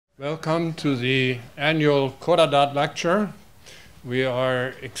Welcome to the annual Khodadad lecture. We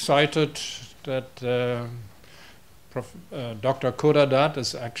are excited that Dr. Khodadad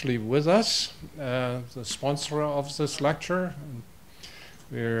is actually with us, the sponsor of this lecture.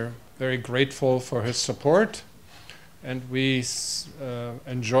 We're very grateful for his support, and we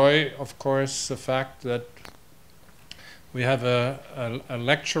enjoy, of course, the fact that we have a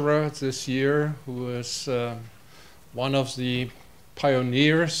lecturer this year who is one of the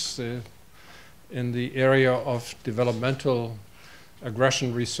pioneers in the area of developmental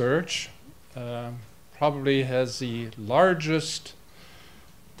aggression research, probably has the largest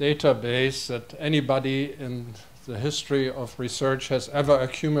database that anybody in the history of research has ever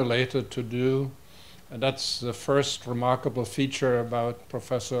accumulated to do. And that's the first remarkable feature about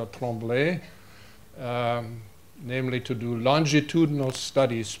Professor Tremblay, namely to do longitudinal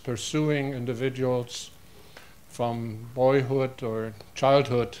studies pursuing individuals from boyhood or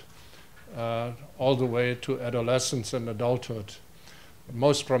childhood all the way to adolescence and adulthood. The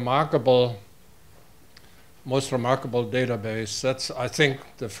most remarkable database. That's, I think,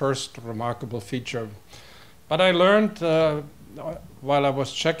 the first remarkable feature. But I learned while I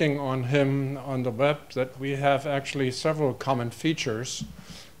was checking on him on the web that we have actually several common features.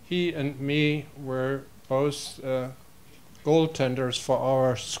 He and me were both goaltenders for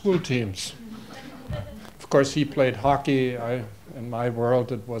our school teams. Of course, he played hockey. In my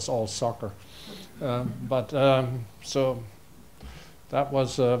world, it was all soccer. So that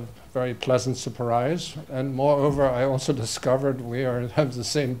was a very pleasant surprise. And moreover, I also discovered we have the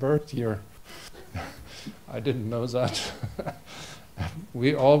same birth year. I didn't know that.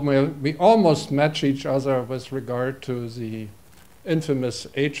 We almost match each other with regard to the infamous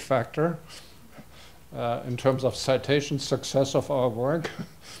H factor in terms of citation success of our work.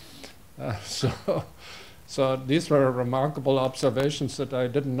 So these were remarkable observations that I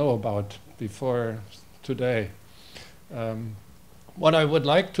didn't know about before today. What I would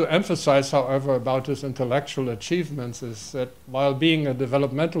like to emphasize, however, about his intellectual achievements is that while being a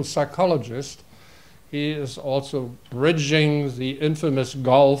developmental psychologist, he is also bridging the infamous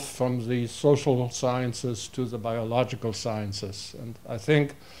gulf from the social sciences to the biological sciences. And I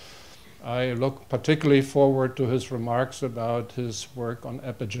think I look particularly forward to his remarks about his work on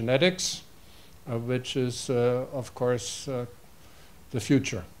epigenetics, which is, of course, the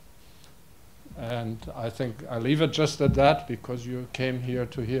future. And I think I leave it just at that because you came here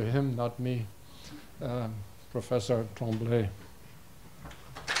to hear him, not me, Professor Tremblay.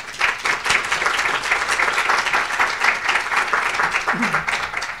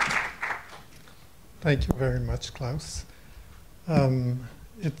 Thank you very much, Klaus.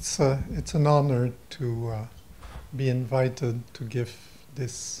 It's an honor to be invited to give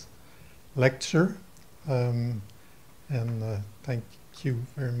this lecture, and thank you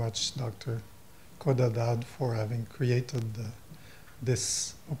very much, Dr. Khodadad, for having created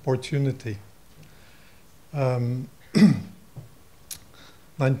this opportunity.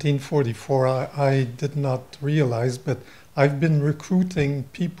 1944, I did not realize, but I've been recruiting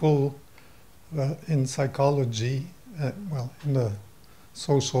people in psychology, in the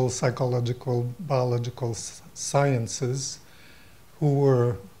social, psychological, biological sciences, who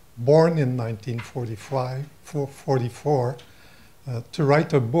were born in 1944, to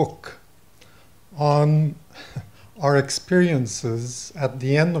write a book on our experiences at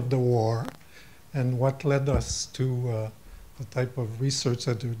the end of the war and what led us to the type of research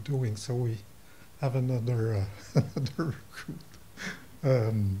that they're doing. So we have another recruit.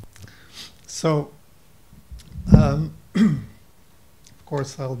 Of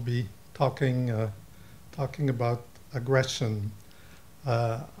course, I'll be talking about aggression.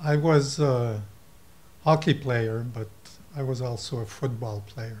 I was a hockey player, but I was also a football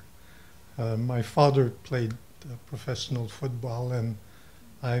player. My father played professional football, and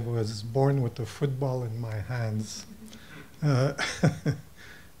I was born with a football in my hands.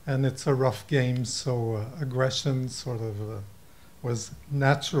 And it's a rough game, so aggression sort of was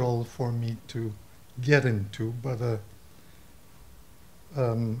natural for me to get into, but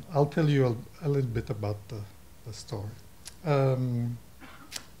I'll tell you a little bit about the story.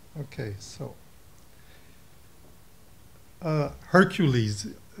 Okay, so Hercules.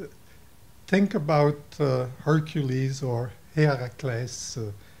 Think about Hercules or Heracles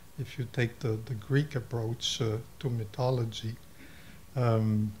if you take the Greek approach to mythology,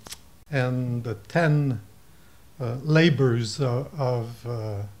 and the 10 labors of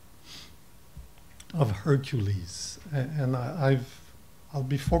Hercules. And I'll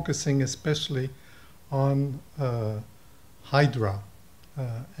be focusing especially on Hydra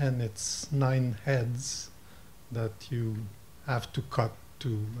and its 9 heads that you have to cut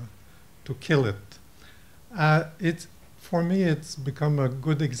to kill it. For me, it's become a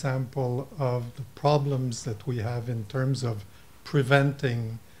good example of the problems that we have in terms of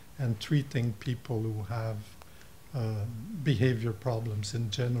preventing and treating people who have behavior problems in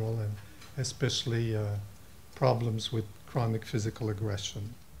general, and especially problems with chronic physical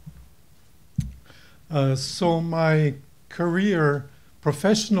aggression. So my career,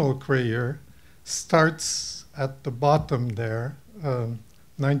 professional career, starts at the bottom there,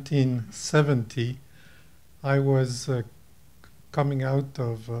 1970. I was coming out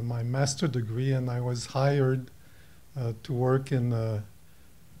of my master's degree, and I was hired to work in a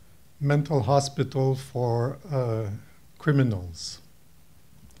mental hospital for criminals,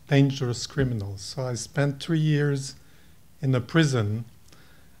 dangerous criminals. So I spent 3 years in a prison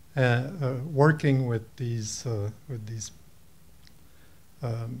working with these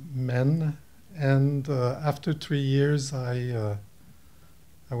men, and after 3 years I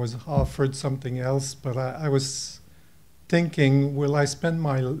was offered something else, but I was thinking, will I spend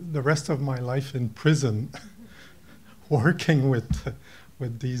the rest of my life in prison working with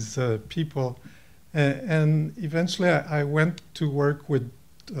these people? And eventually I went to work with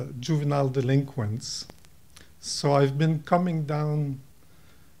juvenile delinquents. So I've been coming down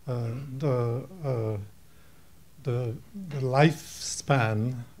the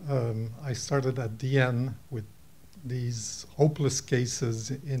lifespan. I started at the end with these hopeless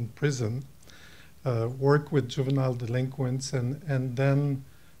cases in prison, work with juvenile delinquents, and then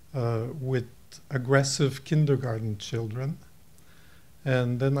with aggressive kindergarten children.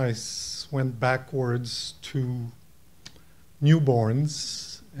 And then I went backwards to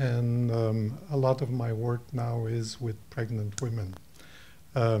newborns, and a lot of my work now is with pregnant women.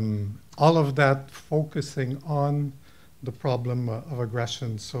 All of that focusing on the problem of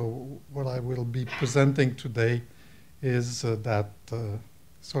aggression. So what I will be presenting today is that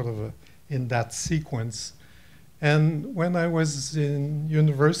sort of in that sequence. And when I was in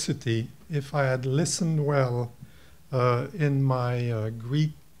university, if I had listened well in my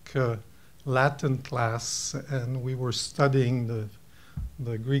Greek Latin class, and we were studying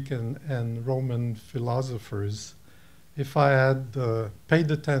the Greek and Roman philosophers, if I had paid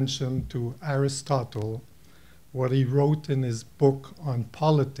attention to Aristotle, what he wrote in his book on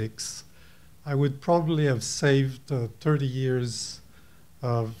politics, I would probably have saved 30 years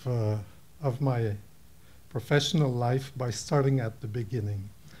of my professional life by starting at the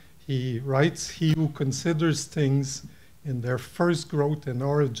beginning. He writes, "He who considers things in their first growth and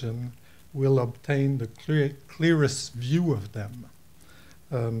origin will obtain the clearest view of them."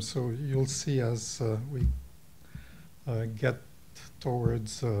 So you'll see as we get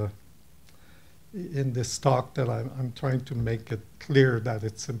towards in this talk that I'm trying to make it clear that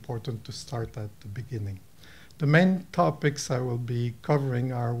it's important to start at the beginning. The main topics I will be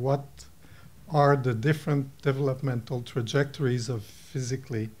covering are what are the different developmental trajectories of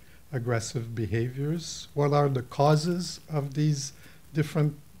physically aggressive behaviors, what are the causes of these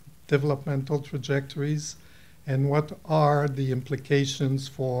different developmental trajectories, and what are the implications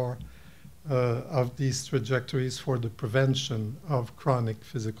of these trajectories for the prevention of chronic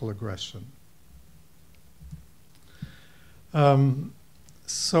physical aggression.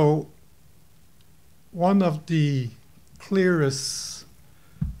 So one of the clearest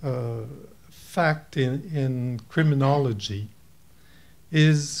fact in criminology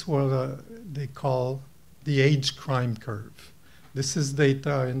is what they call the age crime curve. This is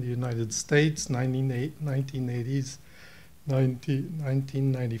data in the United States, 1980s,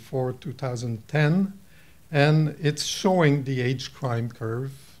 1994, 2010, and it's showing the age crime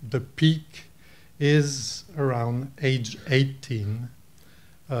curve. The peak is around age 18.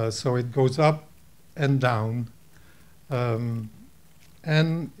 So it goes up and down, and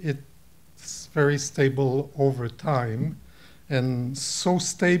it's very stable over time, and so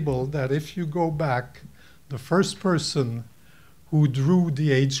stable that if you go back, the first person who drew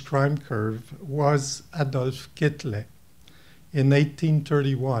the age crime curve was Adolf Hitler in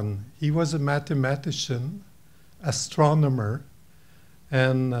 1831. He was a mathematician, astronomer,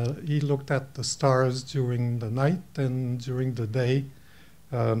 and he looked at the stars during the night, and during the day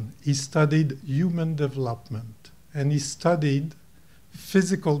he studied human development, and he studied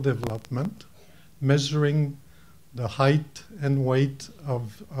physical development, measuring the height and weight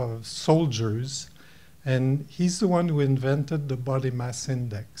of soldiers, and he's the one who invented the body mass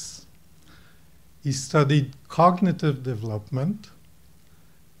index. He studied cognitive development,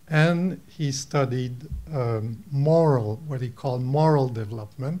 and he studied what he called moral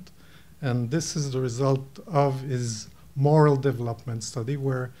development, and this is the result of his moral development study,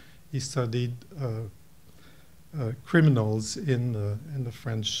 where he studied criminals in the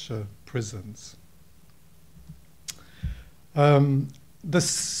French prisons. The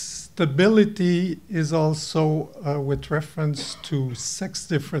stability is also with reference to sex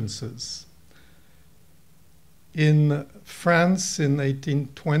differences. In France in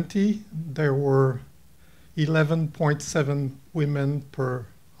 1820, there were 11.7 women per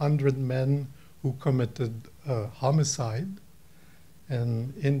 100 men who committed homicide.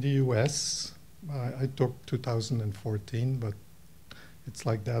 And in the US, I took 2014, but it's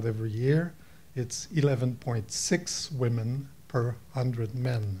like that every year. It's 11.6 women per 100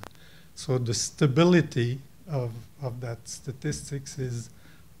 men. So the stability of that statistics is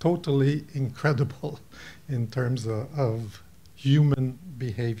totally incredible in terms of human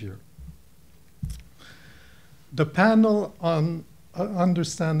behavior. The panel on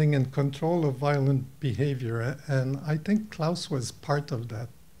understanding and control of violent behavior, and I think Klaus was part of that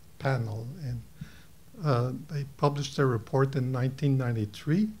panel, and they published a report in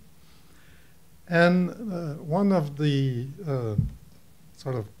 1993. And one of the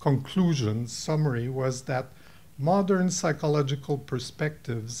sort of conclusions, summary, was that modern psychological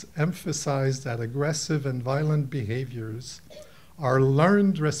perspectives emphasize that aggressive and violent behaviors are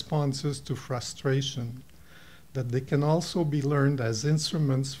learned responses to frustration, that they can also be learned as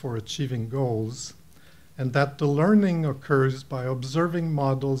instruments for achieving goals, and that the learning occurs by observing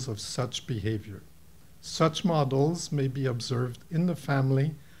models of such behavior. Such models may be observed in the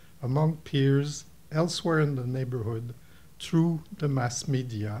family, among peers, elsewhere in the neighborhood, through the mass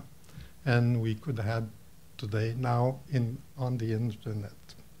media, and we could add today now on the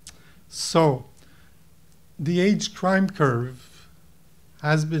internet. So the age crime curve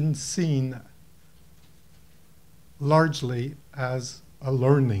has been seen largely as a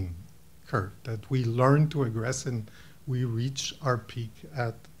learning curve, that we learn to aggress and we reach our peak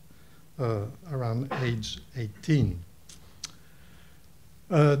at around age 18.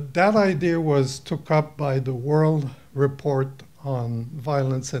 That idea was took up by the World Report on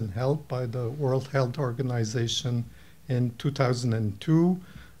Violence and Health by the World Health Organization in 2002.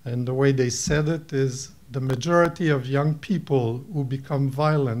 And the way they said it is the majority of young people who become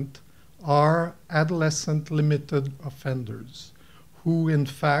violent are adolescent limited offenders who in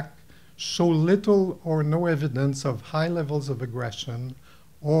fact show little or no evidence of high levels of aggression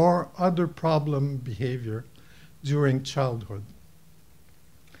or other problem behavior during childhood.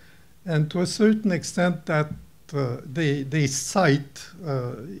 And to a certain extent that they cite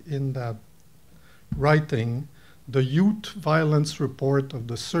in that writing the Youth Violence Report of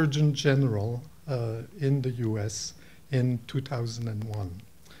the Surgeon General in the US in 2001.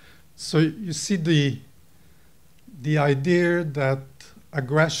 So you see the idea that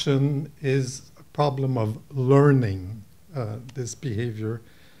aggression is a problem of learning this behavior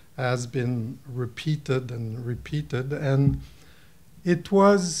has been repeated and repeated, and it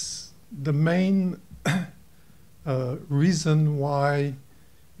was the main reason why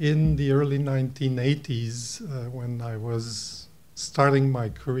in the early 1980s, when I was starting my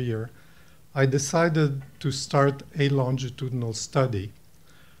career, I decided to start a longitudinal study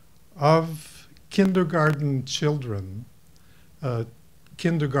of kindergarten children,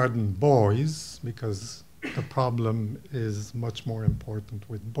 kindergarten boys, because the problem is much more important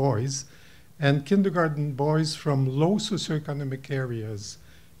with boys, and kindergarten boys from low socioeconomic areas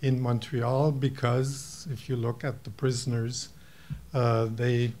in Montreal, because if you look at the prisoners,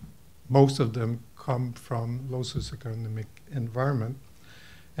 most of them come from low socioeconomic environment.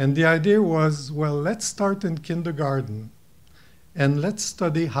 And the idea was, well, let's start in kindergarten and let's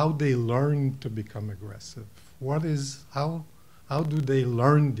study how they learn to become aggressive. How do they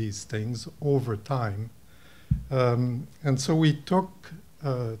learn these things over time? And so we took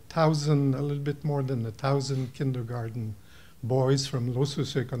a little bit more than 1,000 kindergarten boys from low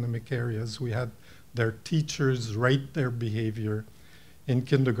socioeconomic areas. We had their teachers rate their behavior in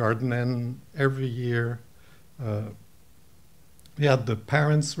kindergarten, and every year we had the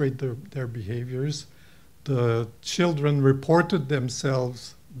parents rate their behaviors. The children reported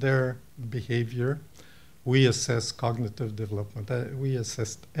themselves their behavior. We assessed cognitive development. We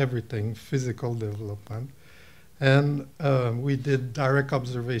assessed everything, physical development. And we did direct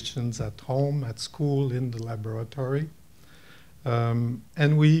observations at home, at school, in the laboratory.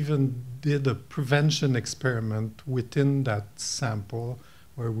 And we even did a prevention experiment within that sample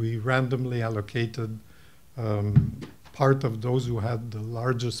where we randomly allocated part of those who had the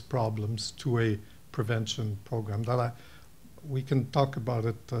largest problems to a prevention program. We can talk about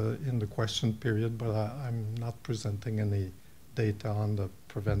it in the question period, but I'm not presenting any data on the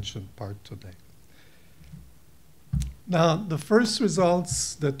prevention part today. Now, the first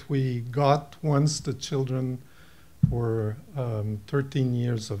results that we got once the children were 13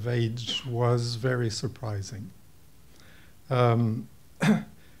 years of age was very surprising. You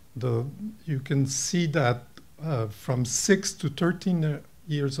can see that from 6 to 13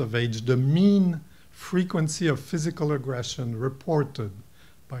 years of age, the mean frequency of physical aggression reported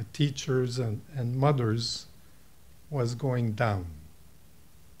by teachers and mothers was going down.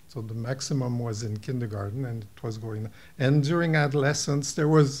 So the maximum was in kindergarten, and it was going down. And during adolescence, there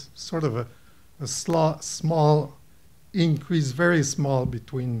was sort of a small increase, very small,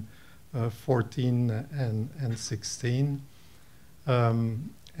 between 14 and 16.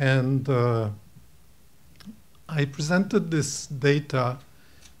 I presented this data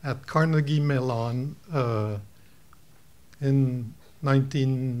at Carnegie Mellon in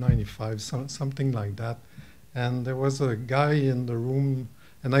 1995, something like that. And there was a guy in the room,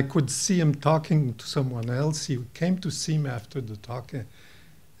 and I could see him talking to someone else. He came to see me after the talk,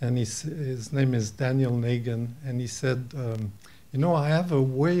 and his name is Daniel Nagin, and he said, you know, I have a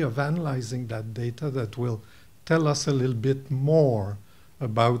way of analyzing that data that will tell us a little bit more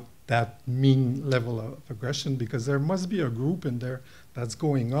about that mean level of aggression, because there must be a group in there that's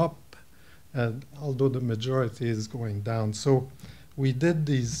going up, although the majority is going down. So we did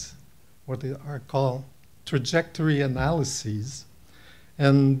these, what are called trajectory analyses,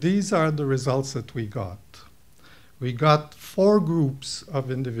 and these are the results that we got. We got 4 groups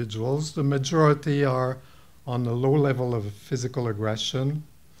of individuals. The majority are on a low level of physical aggression.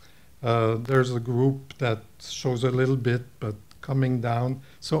 There's a group that shows a little bit, but coming down.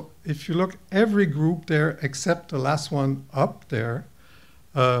 So if you look, every group there, except the last one up there,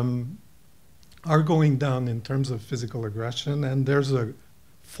 are going down in terms of physical aggression. And there's a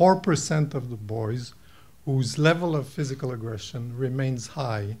 4% of the boys whose level of physical aggression remains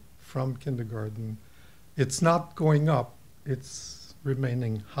high from kindergarten. It's not going up, it's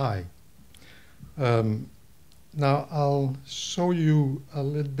remaining high. Now I'll show you a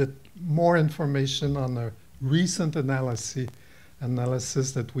little bit more information on a recent analysis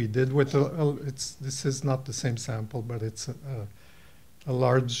that we did with this is not the same sample, but it's a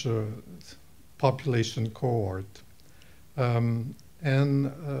large population cohort.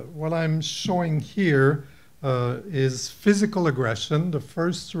 What I'm showing here is physical aggression. The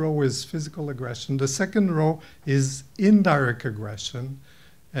first row is physical aggression. The second row is indirect aggression.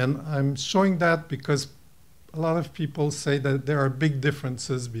 And I'm showing that because a lot of people say that there are big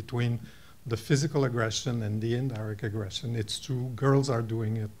differences between the physical aggression and the indirect aggression. It's true, girls are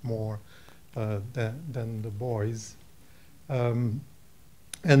doing it more than the boys.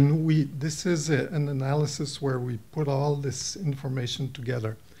 This is an analysis where we put all this information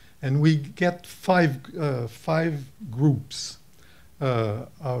together, and we get five groups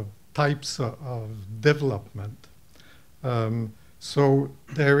of types of development. So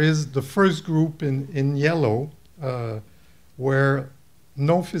there is the first group in yellow, where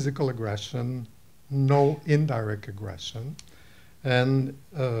no physical aggression, no indirect aggression, and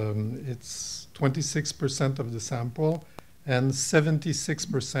it's 26% of the sample, and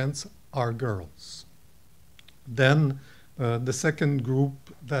 76% are girls. Then the second group,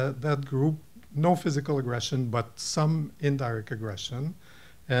 that group, no physical aggression, but some indirect aggression,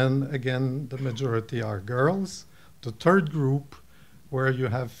 and again, the majority are girls. The third group, where you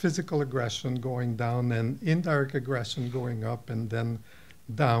have physical aggression going down and indirect aggression going up and then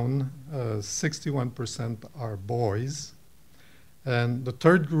down, 61% are boys. And the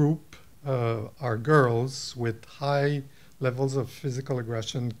third group are girls with high levels of physical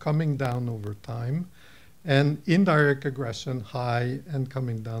aggression coming down over time, and indirect aggression high and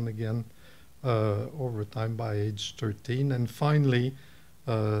coming down again over time by age 13. And finally,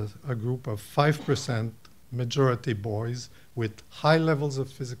 a group of 5%, majority boys, with high levels of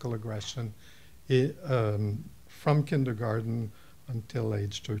physical aggression from kindergarten until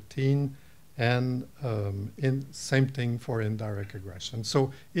age 13, and same thing for indirect aggression.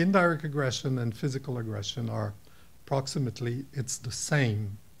 So indirect aggression and physical aggression are approximately, it's the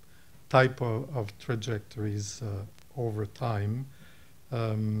same type of trajectories over time.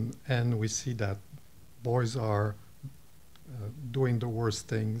 And we see that boys are doing the worst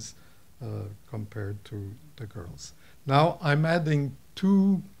things compared to the girls. Now I'm adding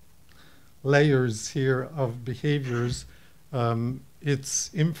 2 layers here of behaviors.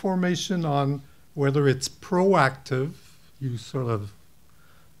 It's information on whether it's proactive, you sort of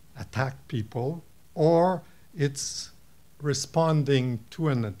attack people, or it's responding to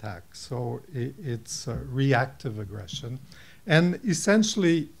an attack. So it's reactive aggression. And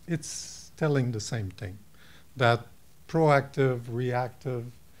essentially, it's telling the same thing, that proactive, reactive,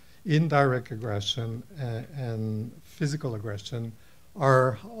 indirect aggression and physical aggression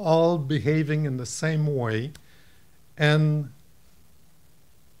are all behaving in the same way, And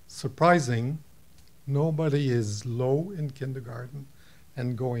surprising, nobody is low in kindergarten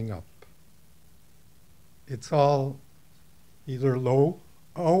and going up. It's all either low,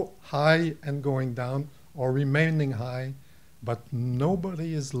 high and going down, or remaining high, but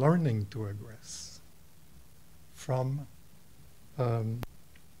nobody is learning to aggress from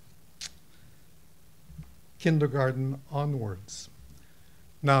kindergarten onwards.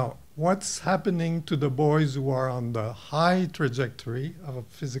 Now, what's happening to the boys who are on the high trajectory of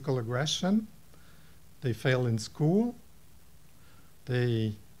physical aggression? They fail in school.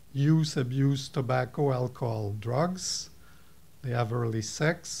 They use, abuse tobacco, alcohol, drugs. They have early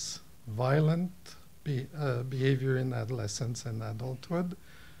sex, violent behavior in adolescence and adulthood,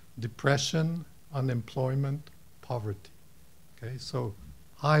 depression, unemployment, poverty. Okay, so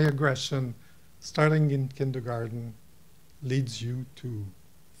high aggression starting in kindergarten leads you to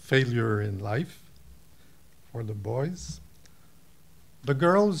failure in life for the boys. The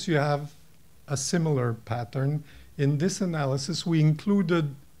girls, you have a similar pattern. In this analysis, we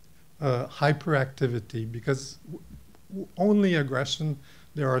included hyperactivity because only aggression,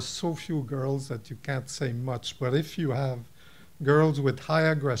 there are so few girls that you can't say much. But if you have girls with high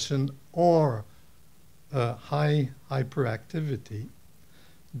aggression or high hyperactivity,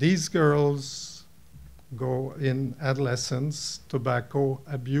 these girls go in adolescence, tobacco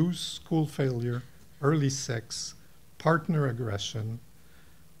abuse, school failure, early sex, partner aggression,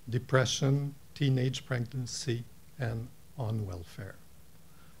 depression, teenage pregnancy, and on welfare.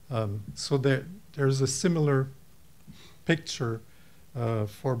 So there's a similar picture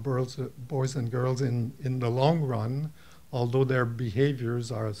for boys and girls in the long run, although their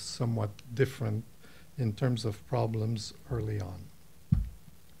behaviors are somewhat different in terms of problems early on.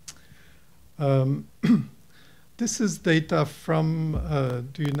 This is data from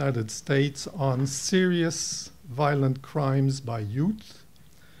the United States on serious violent crimes by youth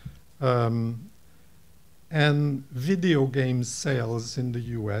and video game sales in the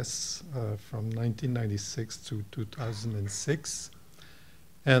US from 1996 to 2006.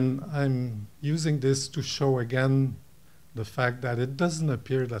 And I'm using this to show again the fact that it doesn't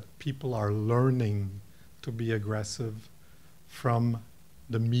appear that people are learning to be aggressive from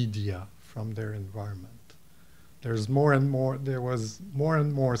the media, from their environment. There was more and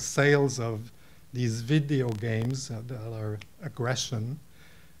more sales of these video games that are aggression,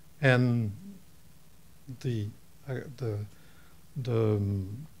 and the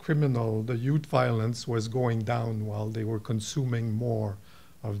youth violence was going down while they were consuming more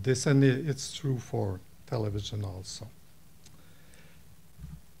of this, and it's true for television also.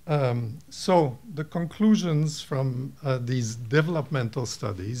 So the conclusions from these developmental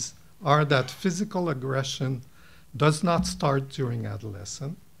studies are that physical aggression does not start during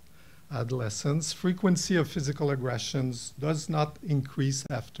adolescence. Frequency of physical aggressions does not increase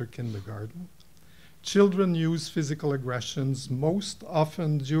after kindergarten. Children use physical aggressions most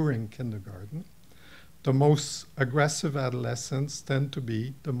often during kindergarten. The most aggressive adolescents tend to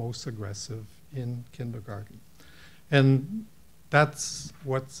be the most aggressive in kindergarten. And that's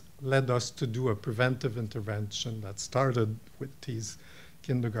what led us to do a preventive intervention that started with these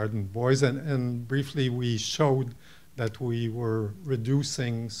kindergarten boys. And briefly, we showed that we were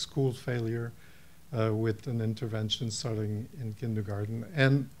reducing school failure with an intervention starting in kindergarten,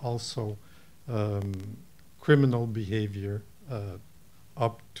 and also criminal behavior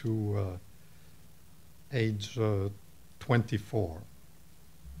up to age 24.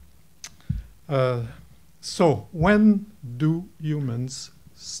 So when do humans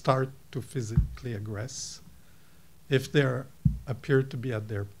start to physically aggress? If they appear to be at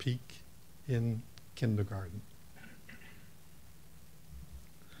their peak in kindergarten.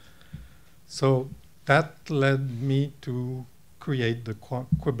 So that led me to create the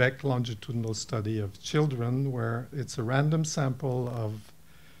Quebec longitudinal study of children, where it's a random sample of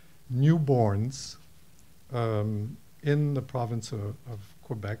newborns in the province of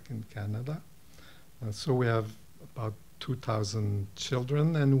Quebec in Canada. So we have about 2,000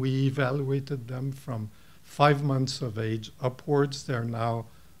 children, and we evaluated them from 5 months of age upwards. They're now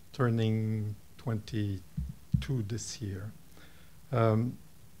turning 22 this year.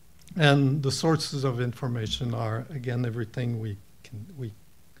 And the sources of information are, again, everything we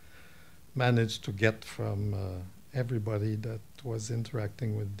managed to get from everybody that was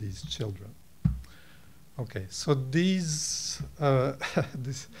interacting with these children. Okay, so these are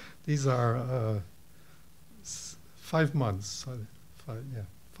 5 months,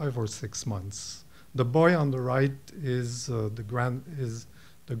 5 or 6 months. The boy on the right is the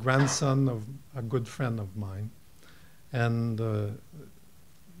grandson of a good friend of mine, and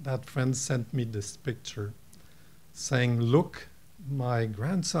that friend sent me this picture. saying, look, my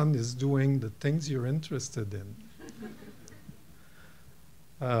grandson is doing the things you're interested in.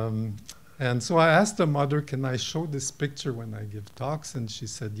 And so I asked the mother, can I show this picture when I give talks? And she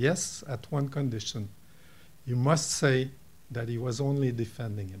said, yes, at one condition. You must say that he was only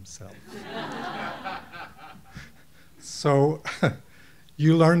defending himself. So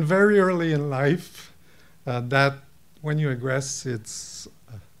you learn very early in life that when you aggress, it's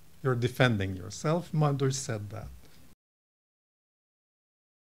you're defending yourself. Mother said that.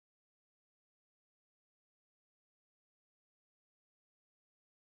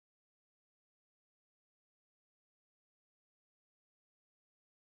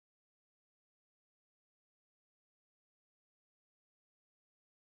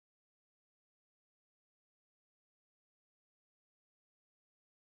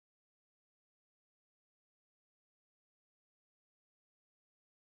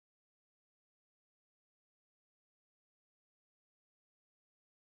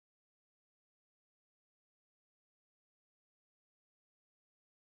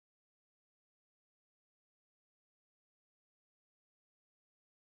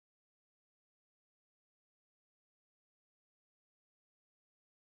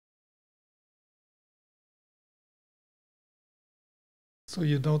 So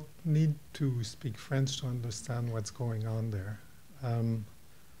you don't need to speak French to understand what's going on there.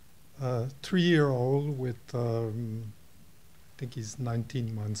 A 3-year-old with, I think he's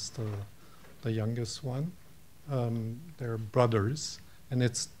 19 months, the youngest one. They're brothers, and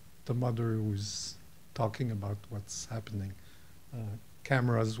it's the mother who's talking about what's happening.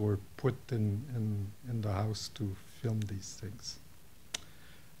 Cameras were put in the house to film these things.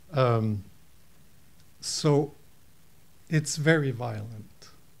 So it's very violent.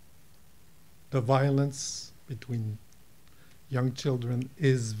 The violence between young children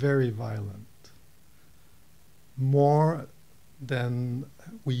is very violent. More than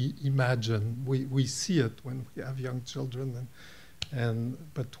we imagine. We see it when we have young children,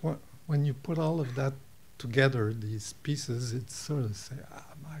 but when you put all of that together, these pieces, it's sort of say,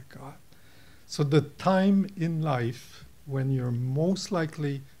 oh my God. So the time in life when you're most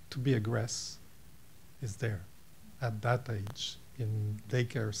likely to be aggressive is there, at that age, in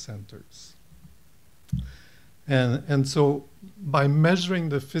daycare centers. And so by measuring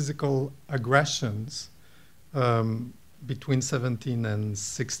the physical aggressions between 17 and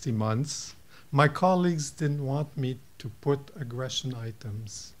 60 months, my colleagues didn't want me to put aggression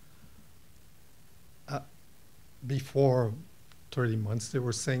items before 30 months. They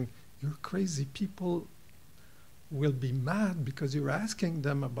were saying, you're crazy. People will be mad because you're asking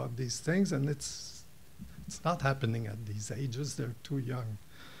them about these things, and it's not happening at these ages. They're too young.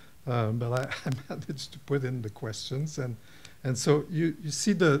 But I managed to put in the questions. And so you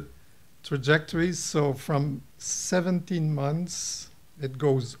see the trajectories. So from 17 months, it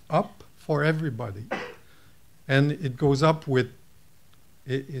goes up for everybody. And it goes up with,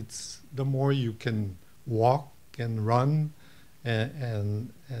 it's the more you can walk and run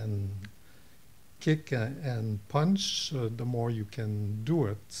and kick and punch, the more you can do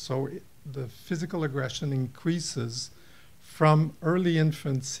it. So the physical aggression increases from early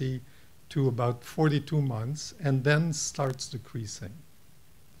infancy to about 42 months and then starts decreasing.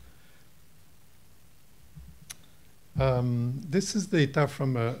 This is data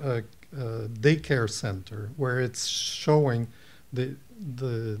from a daycare center where it's showing the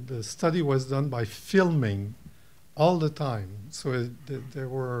study was done by filming all the time. So there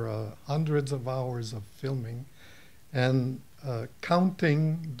were hundreds of hours of filming and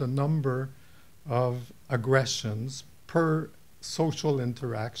counting the number of aggressions per social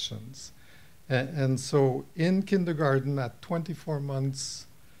interactions. And so in kindergarten at 24 months,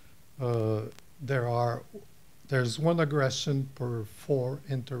 there's one aggression per 4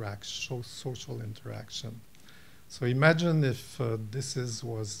 social interaction. So imagine if this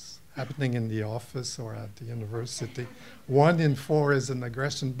was happening in the office or at the university. 1 in 4 is an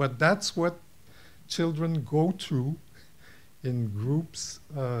aggression, but that's what children go through in groups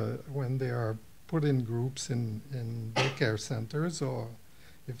when they are put in groups in daycare centers, or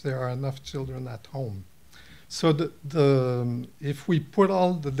if there are enough children at home. So if we put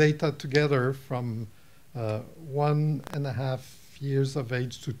all the data together from 1.5 years of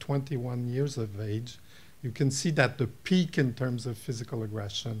age to 21 years of age, you can see that the peak in terms of physical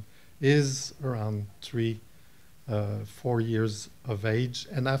aggression is around 3-4 years of age,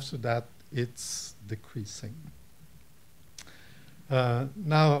 and after that it's decreasing.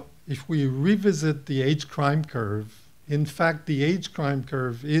 Now, if we revisit the age crime curve, in fact, the age crime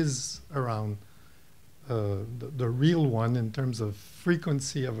curve is around the real one in terms of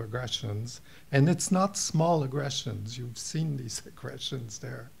frequency of aggressions. And it's not small aggressions. You've seen these aggressions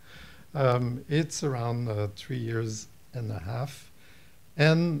there. It's around 3 years and a half.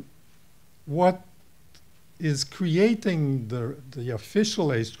 And what is creating the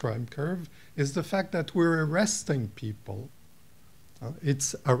official age crime curve is the fact that we're arresting people.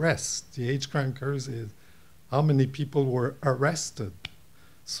 It's arrest. The age crime curve is how many people were arrested.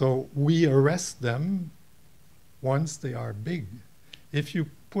 So we arrest them once they are big. If you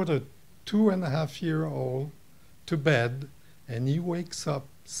put a 2.5-year-old to bed and he wakes up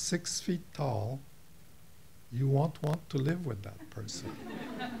 6 feet tall, you won't want to live with that person.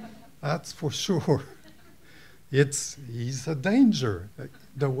 That's for sure. He's a danger.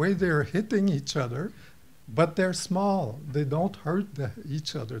 The way they're hitting each other, but they're small. They don't hurt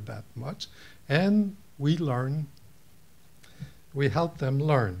each other that much. And we learn, we help them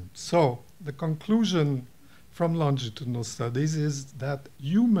learn. So the conclusion from longitudinal studies is that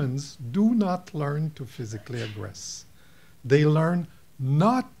humans do not learn to physically aggress. They learn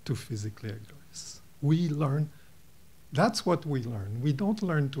not to physically aggress. We learn, that's what we learn. We don't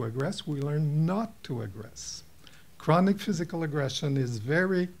learn to aggress, we learn not to aggress. Chronic physical aggression is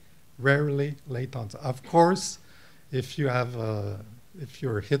very rarely late onset. Of course, if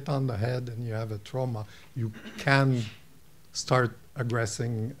you're hit on the head and you have a trauma, you can start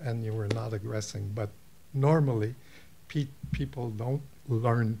aggressing and you were not aggressing. But normally, people don't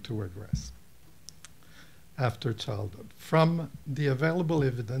learn to aggress after childhood. From the available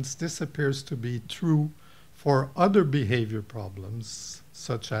evidence, this appears to be true for other behavior problems,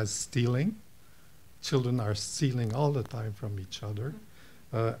 such as stealing. Children are stealing all the time from each other,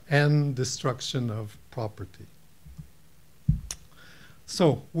 and destruction of property.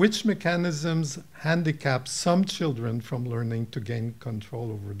 So, which mechanisms handicap some children from learning to gain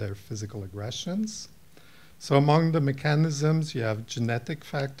control over their physical aggressions? So among the mechanisms, you have genetic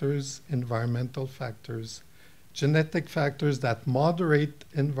factors, environmental factors, genetic factors that moderate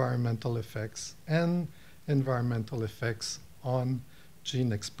environmental effects, and environmental effects on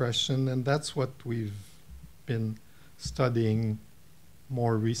gene expression, and that's what we've been studying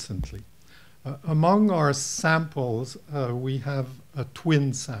more recently. Among our samples, we have a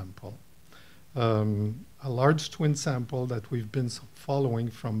twin sample, a large twin sample that we've been following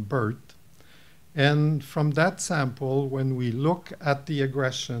from birth. And from that sample, when we look at the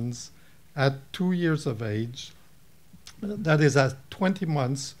aggressions at 2 years of age, that is at 20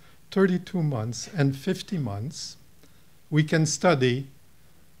 months, 32 months, and 50 months, we can study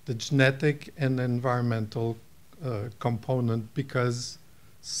the genetic and environmental component because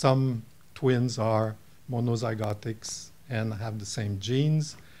some twins are monozygotics and have the same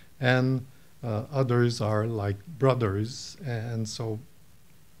genes, and others are like brothers, and so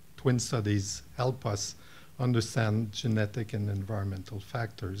twin studies help us understand genetic and environmental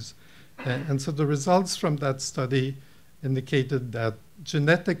factors. And so the results from that study indicated that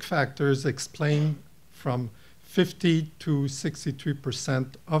genetic factors explain from 50 to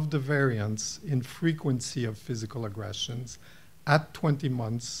 63% of the variance in frequency of physical aggressions at 20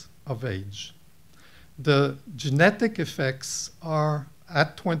 months of age. The genetic effects are,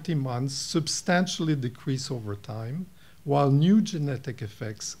 at 20 months, substantially decrease over time, while new genetic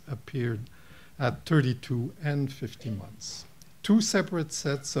effects appeared at 32 and 50 months. Two separate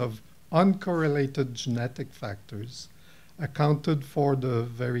sets of uncorrelated genetic factors accounted for the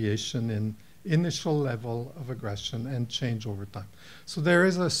variation in initial level of aggression and change over time. So there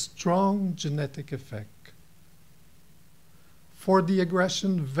is a strong genetic effect for the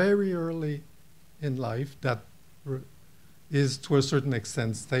aggression very early in life that is to a certain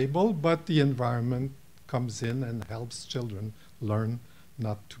extent stable, but the environment comes in and helps children learn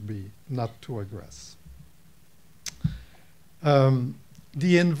not to aggress.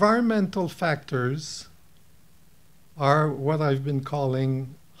 The environmental factors are what I've been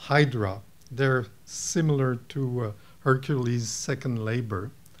calling Hydra. They're similar to Hercules' second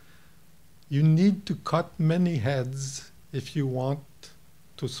labor. You need to cut many heads if you want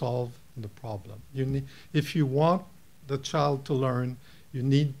to solve the problem. If you want the child to learn, you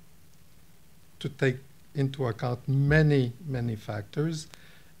need to take into account many, many factors.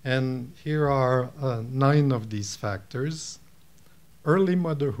 And here are 9 of these factors: early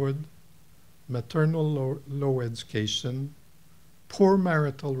motherhood, maternal low education, poor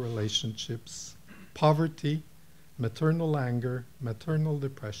marital relationships, poverty, maternal anger, maternal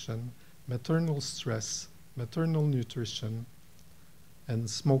depression, maternal stress, maternal nutrition, and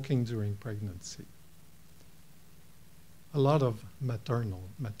smoking during pregnancy. A lot of maternal.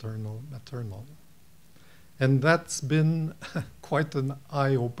 And that's been quite an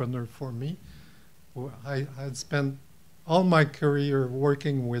eye-opener for me, I had spent all my career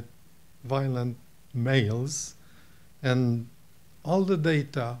working with violent males, and all the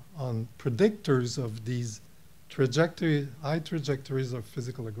data on predictors of these high trajectories of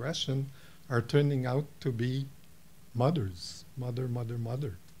physical aggression are turning out to be mothers,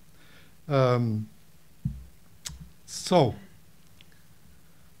 mother. So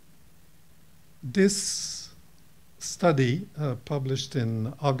this study, published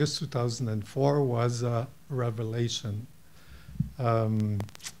in August 2004, was a revelation.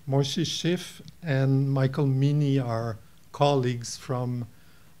 Moshe Schiff and Michael Meany are colleagues from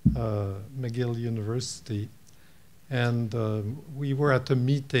McGill University, and we were at a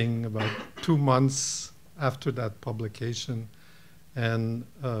meeting about 2 months after that publication, and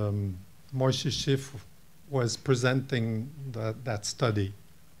Moshe Schiff was presenting that study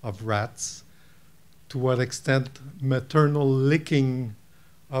of rats, to what extent maternal licking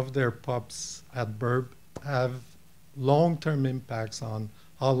of their pups at birth have long-term impacts on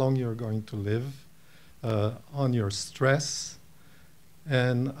how long you're going to live, on your stress.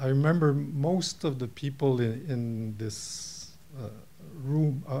 And I remember most of the people in this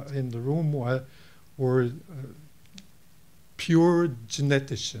room, were pure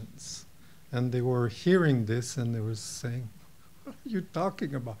geneticians. And they were hearing this and they were saying, what are you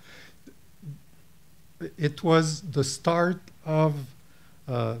talking about? It was the start of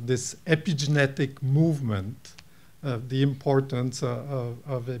this epigenetic movement, the importance of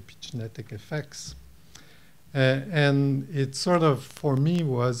epigenetic effects. And it sort of, for me,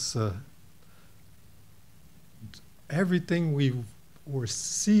 was everything we were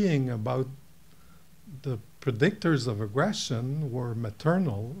seeing about the predictors of aggression were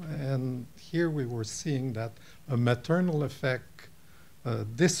maternal, and here we were seeing that a maternal effect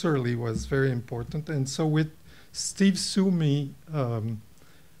this early was very important. And so with Steve Sumi, the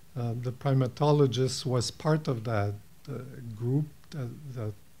primatologist, was part of that group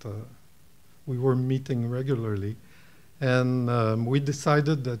that we were meeting regularly. And we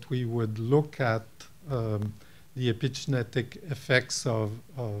decided that we would look at the epigenetic effects of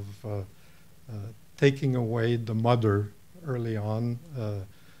taking away the mother early on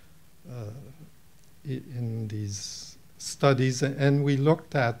in these studies, and we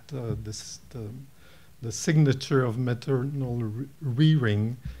looked at the signature of maternal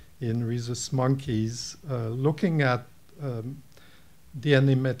rearing in rhesus monkeys, looking at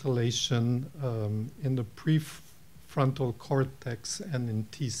DNA methylation in the prefrontal cortex and in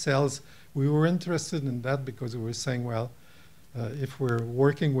T cells. We were interested in that because we were saying, well, if we're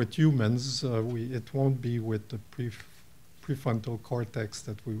working with humans, it won't be with the prefrontal cortex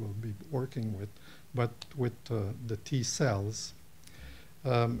that we will be working with, but with the T cells.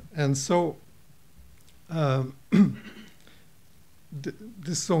 And so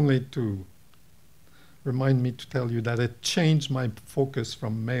this only to remind me to tell you that it changed my focus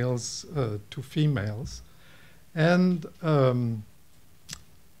from males to females. And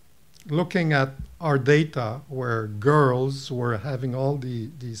looking at our data where girls were having all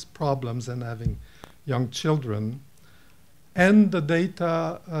these problems and having young children, and the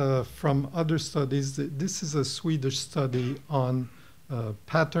data from other studies. This is a Swedish study on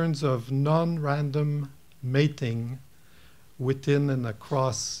patterns of non-random mating within and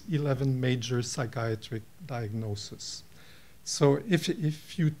across 11 major psychiatric diagnoses. So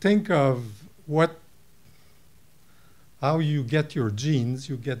if you think of how you get your genes,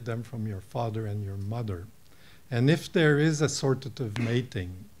 you get them from your father and your mother. And if there is assortative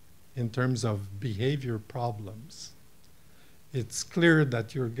mating in terms of behavior problems, it's clear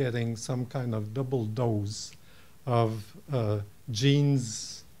that you're getting some kind of double dose of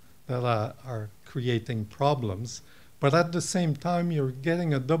genes that are creating problems. But at the same time, you're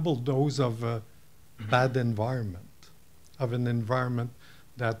getting a double dose of a bad environment, of an environment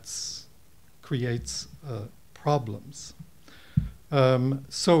that creates problems.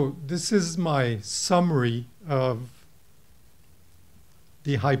 So this is my summary of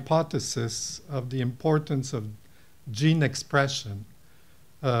the hypothesis of the importance of gene expression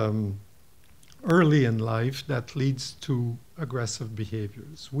early in life that leads to aggressive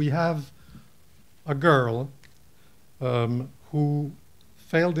behaviors. We have a girl who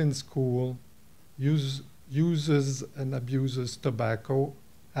failed in school, uses and abuses tobacco,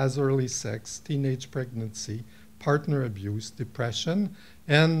 has early sex, teenage pregnancy, partner abuse, depression,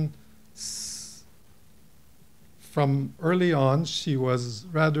 and from early on she was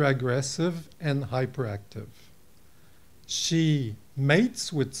rather aggressive and hyperactive. She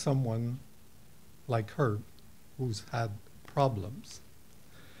mates with someone like her who's had problems.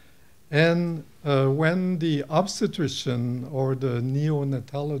 And when the obstetrician or the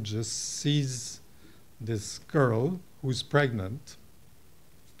neonatologist sees this girl who's pregnant.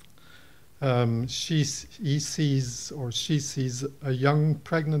 He sees or she sees a young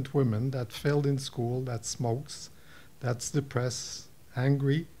pregnant woman that failed in school, that smokes, that's depressed,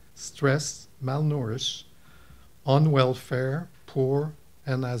 angry, stressed, malnourished, on welfare, poor,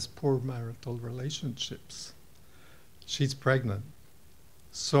 and has poor marital relationships. She's pregnant.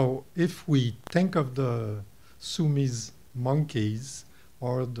 So if we think of the Sumi's monkeys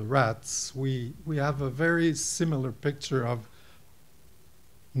or the rats, we have a very similar picture of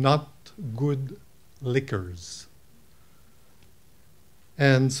not good liquors.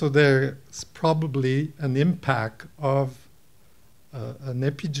 And so there's probably an impact of an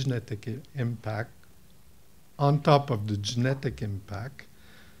epigenetic impact on top of the genetic impact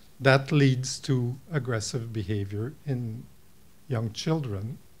that leads to aggressive behavior in young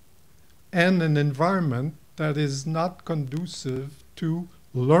children, and an environment that is not conducive to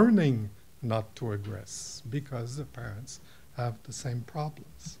learning not to aggress because the parents have the same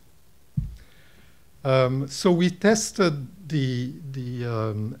problems. So we tested the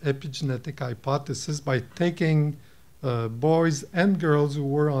epigenetic hypothesis by taking boys and girls who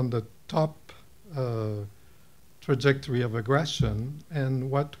were on the top trajectory of aggression, and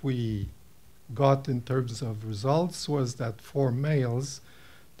what we got in terms of results was that for males,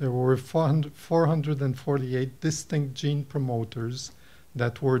 there were 448 distinct gene promoters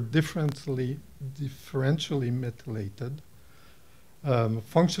that were differentially methylated.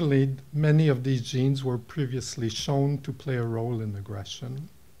 Functionally, many of these genes were previously shown to play a role in aggression.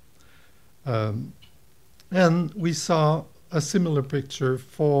 And we saw a similar picture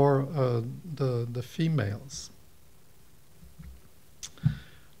for the females.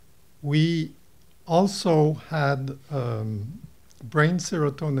 We also had brain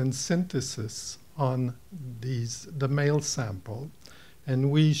serotonin synthesis on the male sample, and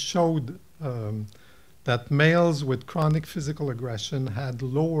we showed that males with chronic physical aggression had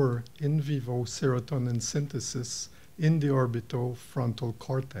lower in vivo serotonin synthesis in the orbitofrontal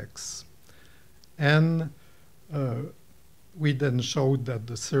cortex. And we then showed that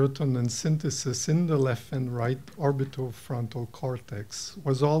the serotonin synthesis in the left and right orbitofrontal cortex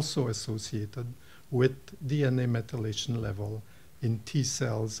was also associated with DNA methylation level in T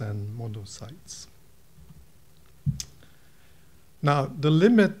cells and monocytes. Now, the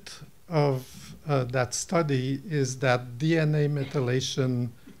limit of that study is that DNA methylation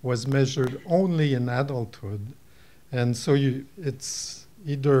was measured only in adulthood, and so it's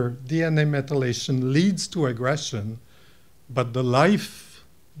either DNA methylation leads to aggression, but the life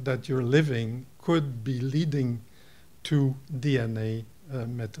that you're living could be leading to DNA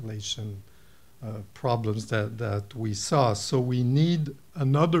methylation problems that we saw. So we need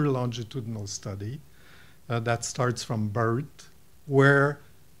another longitudinal study that starts from birth, where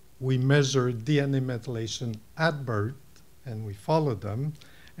we measure DNA methylation at birth and we follow them.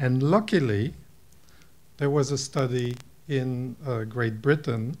 And luckily, there was a study in Great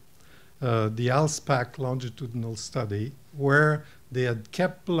Britain, the ALSPAC longitudinal study, where they had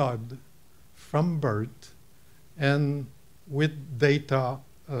kept blood from birth and with data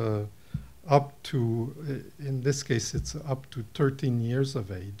up to, in this case, it's up to 13 years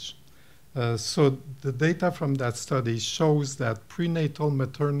of age. So the data from that study shows that prenatal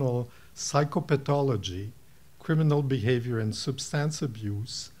maternal psychopathology, criminal behavior, and substance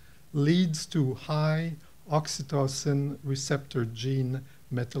abuse leads to high oxytocin receptor gene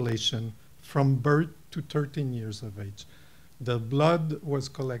methylation from birth to 13 years of age. The blood was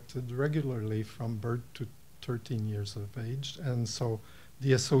collected regularly from birth to 13 years of age, and so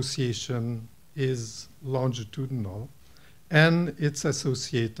the association is longitudinal, and it's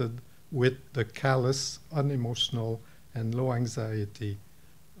associated with the callous, unemotional, and low anxiety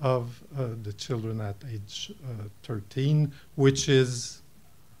of the children at age 13, which is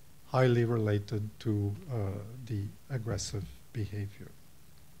highly related to the aggressive behavior.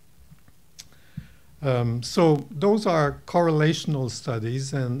 So those are correlational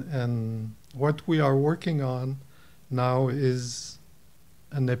studies, and what we are working on now is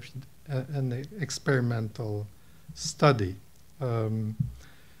an experimental study.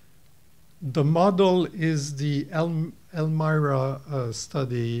 The model is the Elmira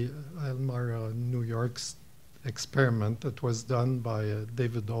study, Elmira, New York's experiment that was done by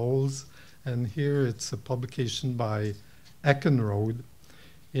David Oles, and here it's a publication by Eckenrode,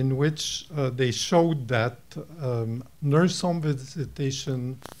 in which they showed that nurse home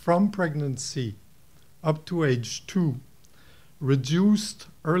visitation from pregnancy up to age 2 reduced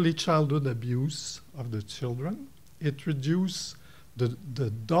early childhood abuse of the children. It reduced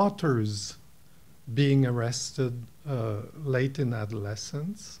the daughters being arrested late in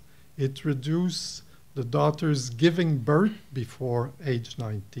adolescence. It reduced the daughters giving birth before age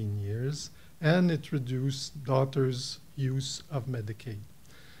 19 years, and it reduced daughters' use of Medicaid.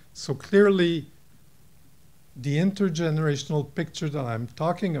 So clearly, the intergenerational picture that I'm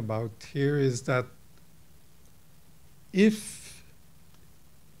talking about here is that if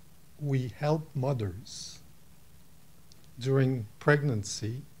we help mothers during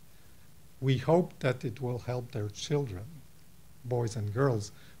pregnancy, we hope that it will help their children, boys and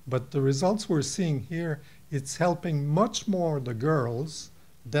girls. But the results we're seeing here, it's helping much more the girls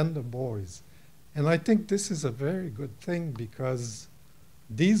than the boys. And I think this is a very good thing, because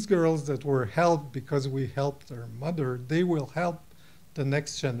these girls that were helped because we helped their mother, they will help the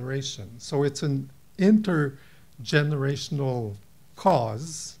next generation. So it's an intergenerational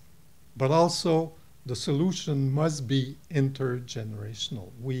cause, but also the solution must be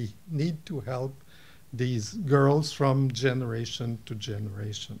intergenerational. We need to help these girls from generation to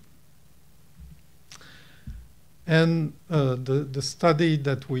generation. And the study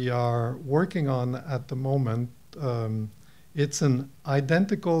that we are working on at the moment, it's an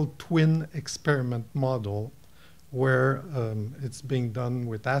identical twin experiment model where it's being done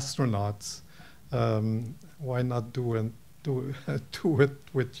with astronauts. Why not do it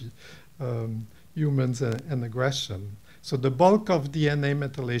with humans and aggression? So the bulk of DNA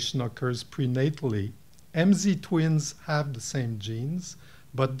methylation occurs prenatally. MZ twins have the same genes,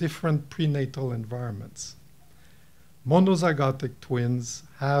 but different prenatal environments. Monozygotic twins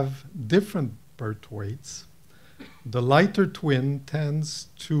have different birth weights. The lighter twin tends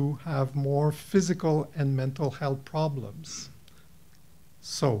to have more physical and mental health problems.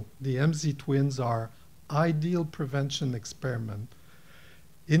 So the MZ twins are ideal prevention experiment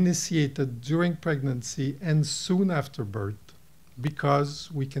initiated during pregnancy and soon after birth,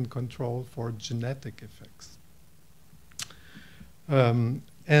 because we can control for genetic effects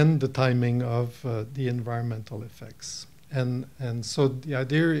and the timing of the environmental effects. And so the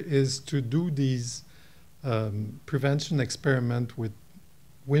idea is to do these prevention experiment with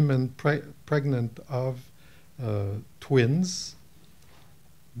women pregnant of twins,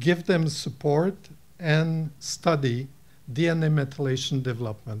 give them support, and study DNA methylation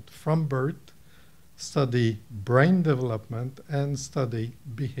development from birth, study brain development, and study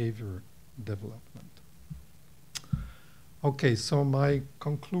behavior development. Okay, so my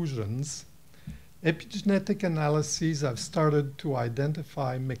conclusions. Epigenetic analyses have started to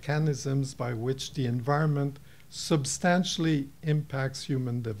identify mechanisms by which the environment substantially impacts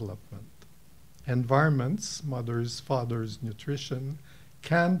human development. Environments, mothers, fathers, nutrition,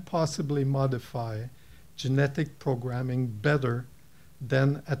 can possibly modify genetic programming better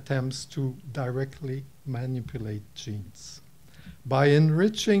than attempts to directly manipulate genes. By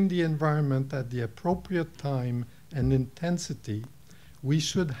enriching the environment at the appropriate time and intensity, we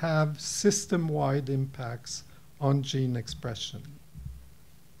should have system-wide impacts on gene expression.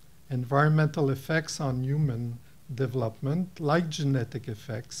 Environmental effects on human development, like genetic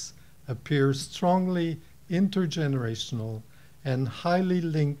effects, appear strongly intergenerational and highly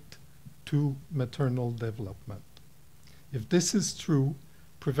linked to maternal development. If this is true,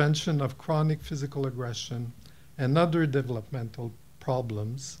 prevention of chronic physical aggression and other developmental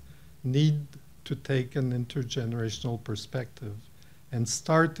problems need to take an intergenerational perspective and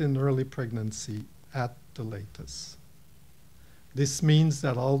start in early pregnancy at the latest. This means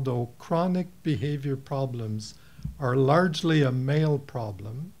that although chronic behavior problems are largely a male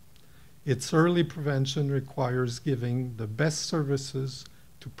problem, its early prevention requires giving the best services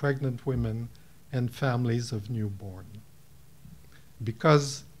to pregnant women and families of newborn,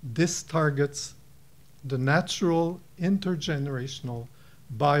 because this targets the natural intergenerational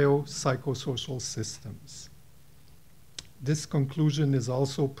biopsychosocial systems. This conclusion is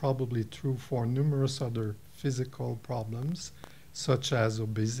also probably true for numerous other physical problems, such as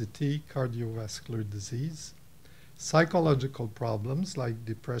obesity, cardiovascular disease, psychological problems like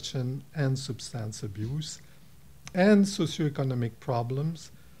depression and substance abuse, and socioeconomic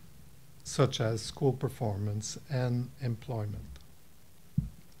problems such as school performance and employment.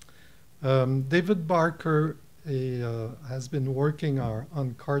 David Barker has been working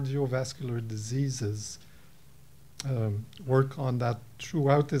on cardiovascular diseases, work on that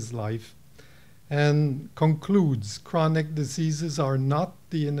throughout his life, and concludes chronic diseases are not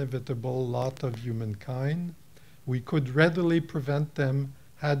the inevitable lot of humankind. We could readily prevent them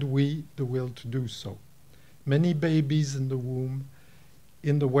had we the will to do so. Many babies in the womb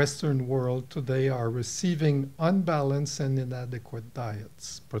in the Western world today are receiving unbalanced and inadequate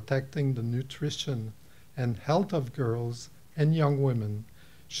diets. Protecting the nutrition and health of girls and young women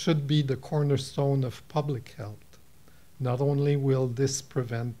should be the cornerstone of public health. Not only will this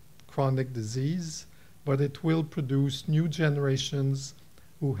prevent chronic disease, but it will produce new generations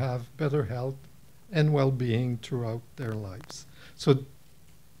who have better health and well-being throughout their lives. So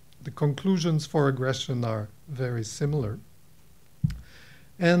the conclusions for aggression are very similar.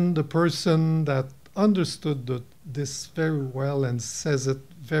 And the person that understood this very well and says it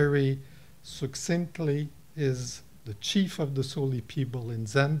very succinctly is the chief of the Soli people in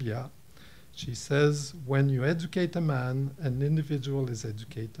Zambia. She says, when you educate a man, an individual is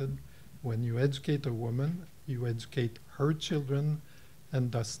educated. When you educate a woman, you educate her children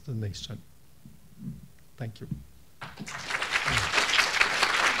and thus the nation. Thank you.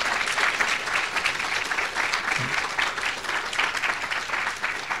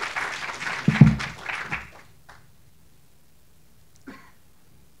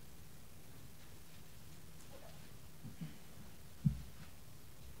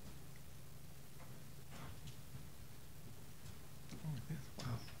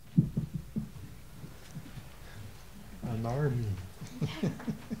 An army.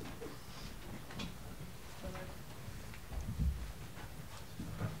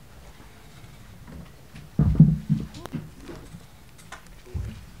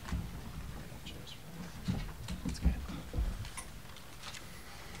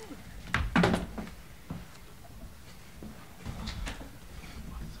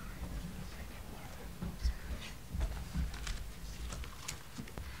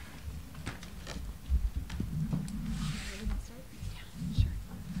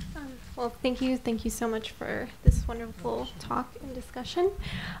 Well, thank you so much for this wonderful talk and discussion.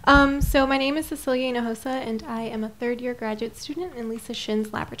 So my name is Cecilia Hinojosa, and I am a third-year graduate student in Lisa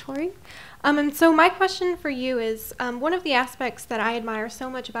Shin's laboratory. And so my question for you is, one of the aspects that I admire so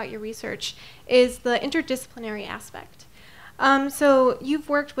much about your research is the interdisciplinary aspect. So you've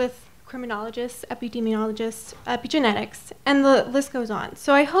worked with criminologists, epidemiologists, epigenetics, and the list goes on.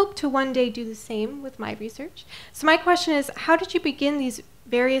 So I hope to one day do the same with my research. So my question is, how did you begin these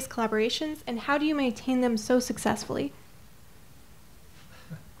various collaborations, and how do you maintain them so successfully?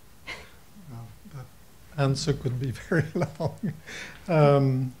 Well, that answer could be very long.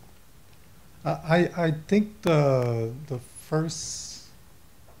 I think the first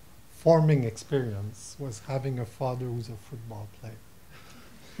forming experience was having a father who's a football player.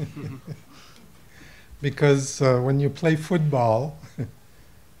 Because when you play football,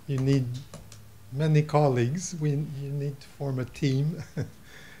 you need many colleagues. You need to form a team,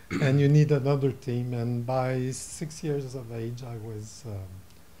 and you need another team. And by 6 years of age, I was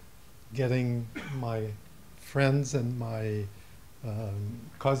getting my friends and my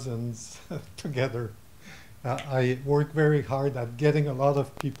cousins together. I worked very hard at getting a lot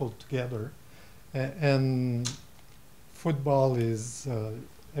of people together. And football is,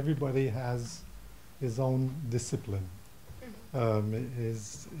 everybody has his own discipline.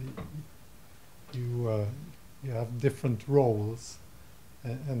 You have different roles,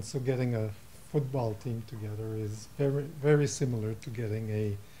 and so getting a football team together is very, very similar to getting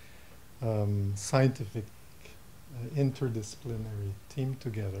a scientific interdisciplinary team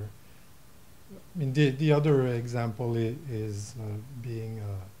together. I mean, the other example is being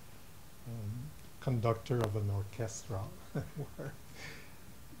a conductor of an orchestra.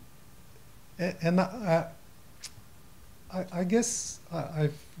 And I guess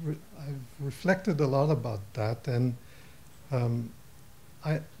I've reflected a lot about that, and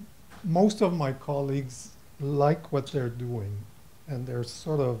most of my colleagues like what they're doing, and they're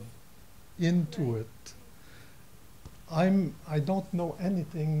sort of into it. I don't know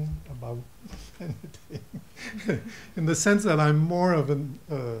anything about anything, in the sense that I'm more of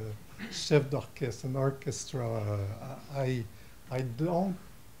a chef d'orchestre, an orchestra. I don't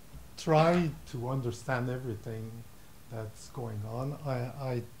try to understand everything that's going on.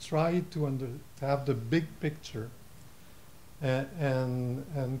 I try to have the big picture,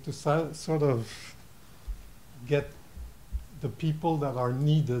 and to sort of get the people that are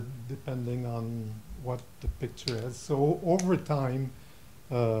needed depending on what the picture is. So over time,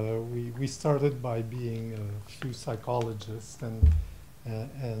 we started by being a few psychologists,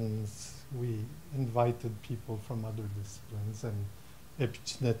 and we invited people from other disciplines, and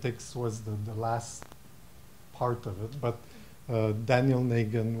epigenetics was the last part of it. But Daniel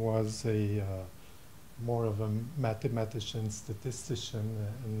Nagin was more of a mathematician, statistician,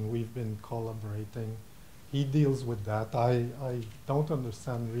 and we've been collaborating. He deals with that. I don't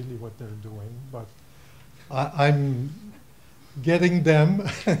understand really what they're doing, but I'm getting them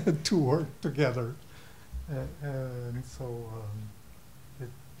to work together. And so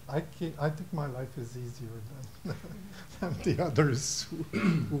I think my life is easier than the others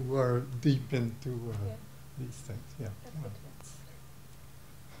who are deep into these things. Yeah.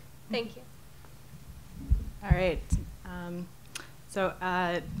 Thank you. All right.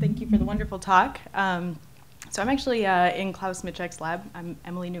 Thank you for the wonderful talk. So I'm actually in Klaus Mitschek's lab. I'm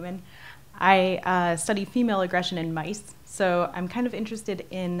Emily Newman. I study female aggression in mice. So I'm kind of interested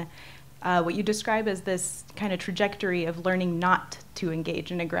in what you describe as this kind of trajectory of learning not to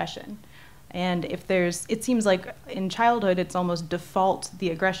engage in aggression. And if there's, it seems like in childhood, it's almost default, the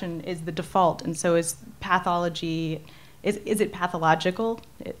aggression is the default. And so is pathology, is it pathological?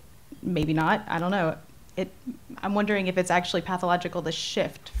 Maybe not, I don't know. I'm wondering if it's actually pathological to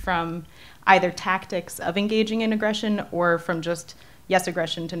shift from either tactics of engaging in aggression or from just yes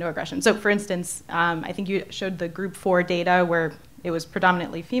aggression to no aggression. So for instance, I think you showed the group 4 data where it was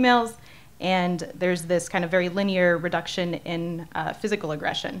predominantly females, and there's this kind of very linear reduction in physical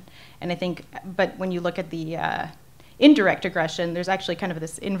aggression. And I think, but when you look at the indirect aggression, there's actually kind of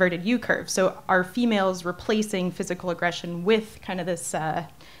this inverted U curve. So are females replacing physical aggression with kind of this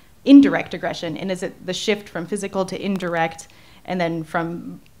indirect aggression? And is it the shift from physical to indirect, and then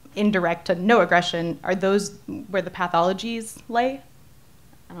from indirect to no aggression, are those where the pathologies lay?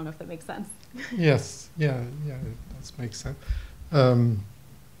 I don't know if that makes sense. Yes, yeah, it does make sense.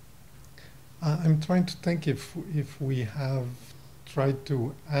 I'm trying to think if we have tried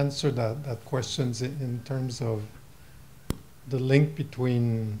to answer that questions in terms of the link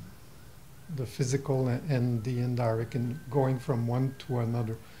between the physical and the indirect, and going from one to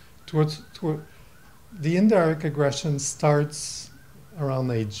another. The indirect aggression starts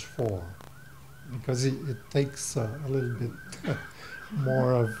around age 4, because it takes a little bit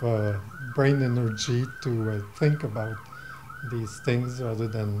more of brain energy to think about these things rather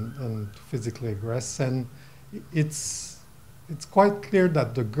than physically aggress. And it's quite clear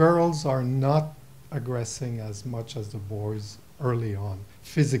that the girls are not aggressing as much as the boys early on,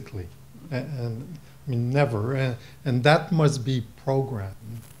 physically. And I mean, never. And that must be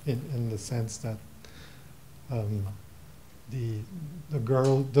programmed in the sense that the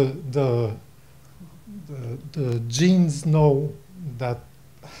genes know that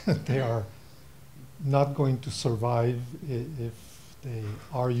they are not going to survive if they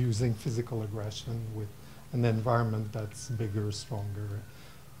are using physical aggression with an environment that's bigger, stronger,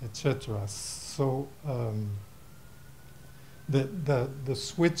 etc. So the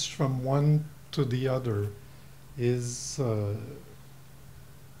switch from one to the other is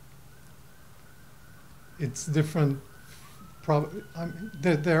it's different.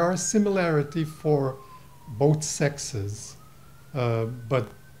 There are similarities for both sexes, but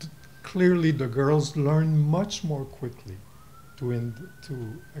clearly the girls learn much more quickly to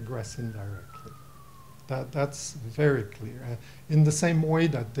aggress indirectly. That's very clear. In the same way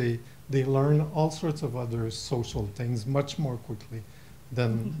that they learn all sorts of other social things much more quickly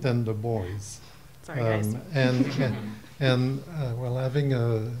than the boys. Sorry, guys. And well, having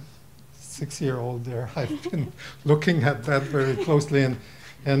a 6-year-old there, I've been looking at that very closely.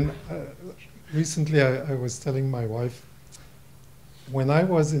 And recently I was telling my wife, when I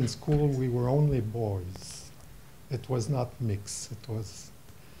was in school, we were only boys. It was not mixed. It was,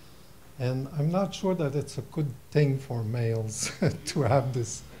 and I'm not sure that it's a good thing for males to have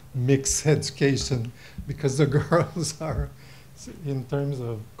this mixed education, because the girls are, in terms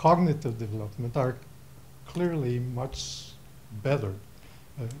of cognitive development, are clearly much better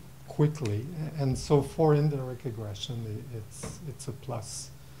quickly. And so for indirect aggression, it's a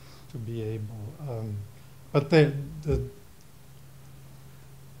plus to be able. But there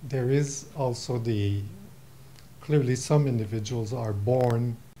is also clearly some individuals are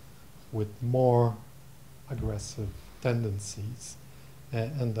born with more aggressive tendencies,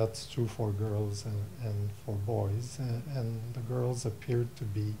 and that's true for girls and for boys, and the girls appear to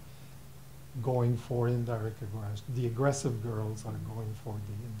be going for indirect aggression. The aggressive girls are going for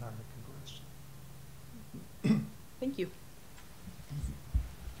the indirect aggression. Thank you.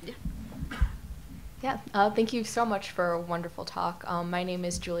 Yeah, thank you so much for a wonderful talk. My name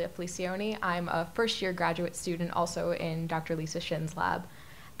is Julia Felicioni. I'm a first-year graduate student also in Dr. Lisa Shin's lab.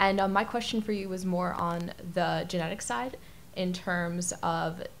 And my question for you was more on the genetic side in terms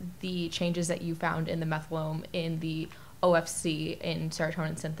of the changes that you found in the methylome in the OFC in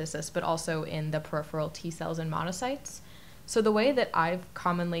serotonin synthesis, but also in the peripheral T cells and monocytes. So the way that I've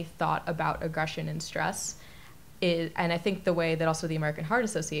commonly thought about aggression and stress is, and I think the way that also the American Heart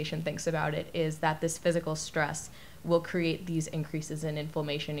Association thinks about it, is that this physical stress will create these increases in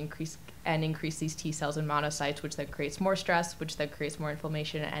inflammation, increase these T cells and monocytes, which then creates more stress, which then creates more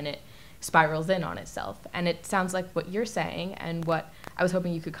inflammation, and it spirals in on itself. And it sounds like what you're saying, and what I was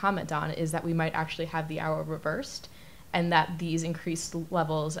hoping you could comment on, is that we might actually have the arrow reversed, and that these increased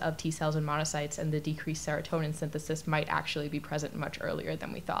levels of T cells and monocytes and the decreased serotonin synthesis might actually be present much earlier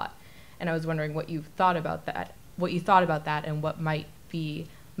than we thought. and I was wondering what you thought about that, and what might be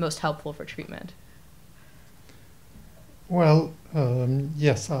most helpful for treatment. Well,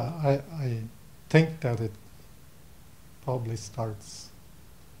 yes, I think that it probably starts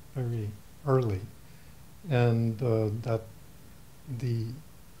very early, and that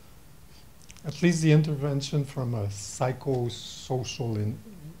at least the intervention from a psychosocial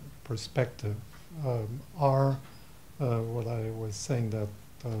perspective are what I was saying, that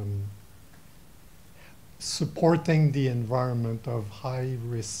supporting the environment of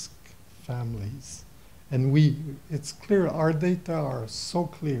high-risk families. And it's clear, our data are so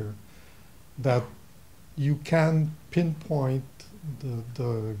clear that you can pinpoint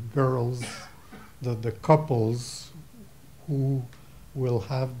the girls, the couples who will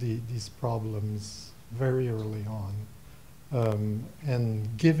have these problems very early on,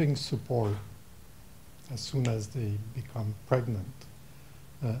 and giving support as soon as they become pregnant,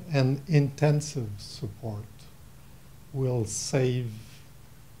 and intensive support will save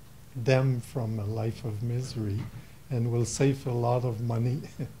them from a life of misery and will save a lot of money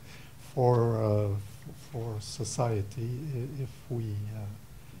for society if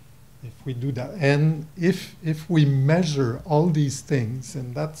we do that. And if we measure all these things,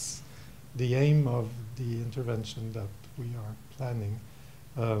 and that's the aim of the intervention that we are planning,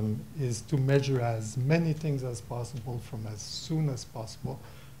 is to measure as many things as possible from as soon as possible,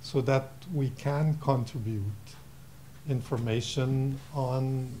 so that we can contribute information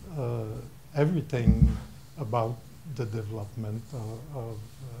on everything about the development of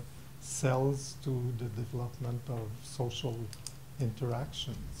cells to the development of social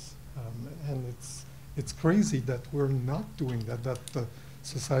interactions. And it's crazy that we're not doing that, that the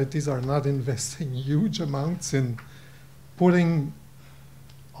societies are not investing huge amounts in putting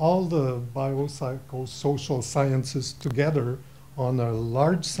all the biopsychosocial sciences together on a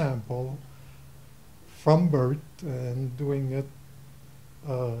large sample from birth and doing it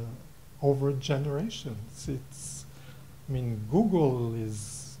over generations. I mean, Google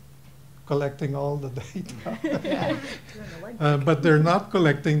is collecting all the data, but they're not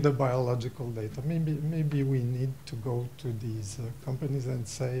collecting the biological data. Maybe we need to go to these companies and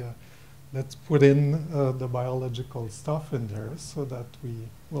say, let's put in the biological stuff in there so that we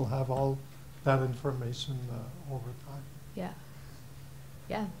will have all that information over time. Yeah.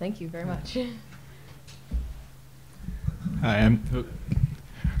 Yeah, thank you very much. Hi,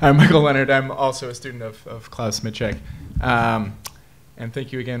 I'm Michael Leonard. I'm also a student of Klaus Mitschek. And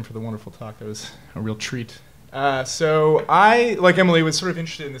thank you again for the wonderful talk. That was a real treat. So I, like Emily, was sort of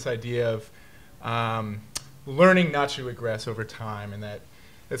interested in this idea of learning not to aggress over time, and that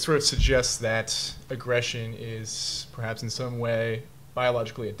sort of suggests that aggression is perhaps in some way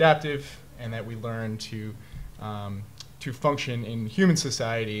biologically adaptive, and that we learn to function in human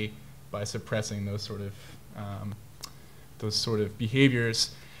society by suppressing those sort of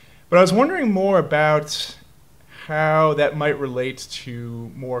behaviors. But I was wondering more about how that might relate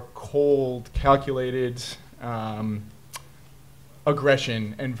to more cold, calculated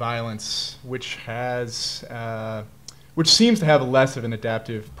aggression and violence, which seems to have less of an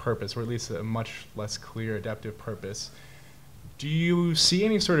adaptive purpose, or at least a much less clear adaptive purpose. Do you see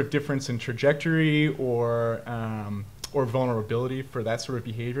any sort of difference in trajectory or vulnerability for that sort of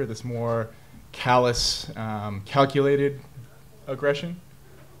behavior, this more callous, calculated aggression?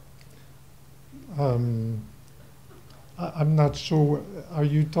 I'm not sure. Are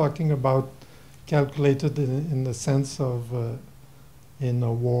you talking about calculated in the sense of in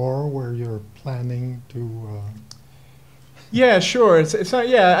a war where you're planning to? Yeah, sure. It's not.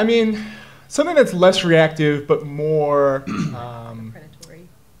 Yeah, I mean, something that's less reactive but more predatory,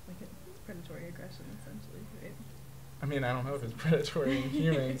 predatory aggression, essentially, right? I mean, I don't know if it's predatory in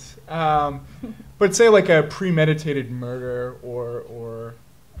humans, but say like a premeditated murder or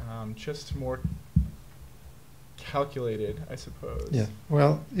just more calculated, I suppose. Yeah.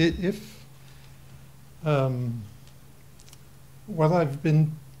 Well, if what I've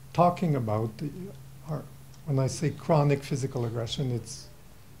been talking about are, when I say chronic physical aggression, it's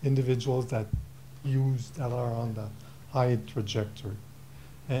individuals that are on the high trajectory,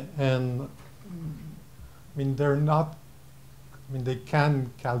 and I mean they're not. I mean they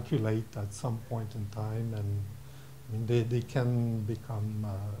can calculate at some point in time, and I mean they can become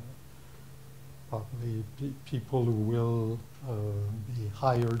probably people who will be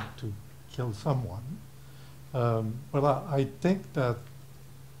hired to kill someone. But I think that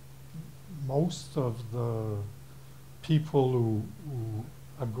most of the people who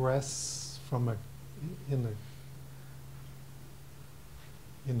aggress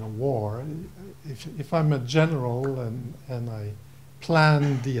in a war, if I'm a general and I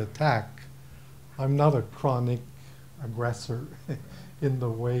plan the attack. I'm not a chronic aggressor in the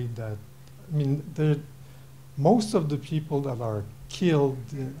way that, I mean, most of the people that are killed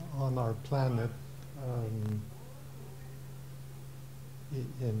on our planet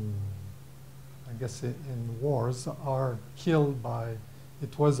I guess in wars are killed by,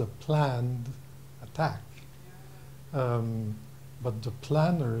 it was a planned attack. But the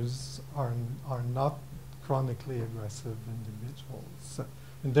planners are not chronically aggressive individuals.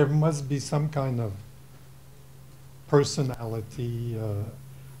 And there must be some kind of personality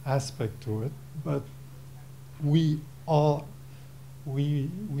aspect to it, but we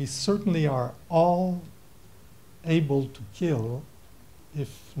certainly are all able to kill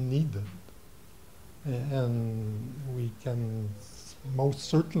if needed. And we can most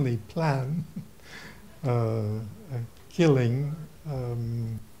certainly plan killing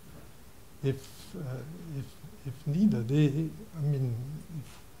if needed. I mean,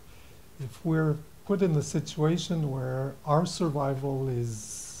 if we're put in a situation where our survival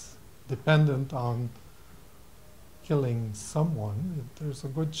is dependent on killing someone, there's a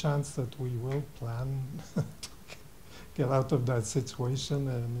good chance that we will plan to get out of that situation,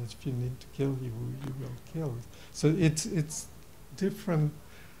 and if you need to kill, you will kill. So it's different.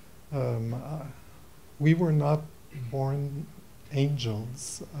 We were not born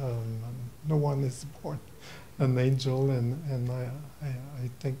angels. No one is born an angel, and I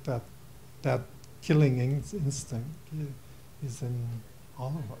think that killing instinct is in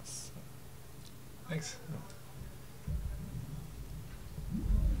all of us. Thanks.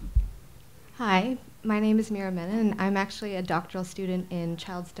 Hi, my name is Mira Menon, and I'm actually a doctoral student in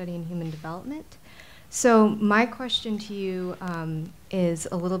child study and human development. So my question to you is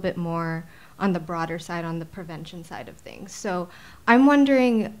a little bit more on the broader side, on the prevention side of things. So I'm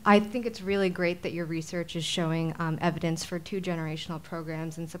wondering, I think it's really great that your research is showing evidence for 2-generational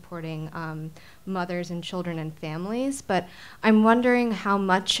programs and supporting mothers and children and families, but I'm wondering how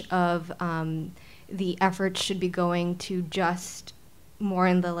much of the efforts should be going to just more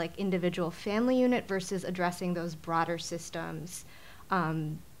in the individual family unit versus addressing those broader systems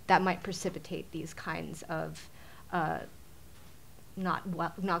that might precipitate these kinds of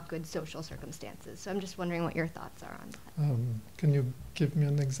not good social circumstances. So I'm just wondering what your thoughts are on that. Can you give me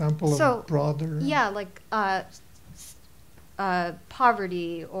an example of broader? Yeah, like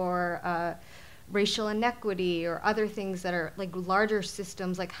poverty or racial inequity or other things that are like larger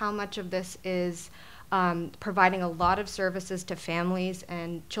systems, like how much of this is providing a lot of services to families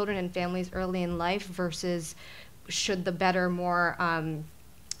and children and families early in life versus should the better, more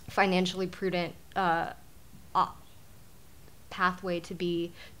financially prudent pathway to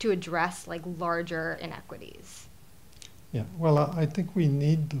address like larger inequities? Yeah, well, I think we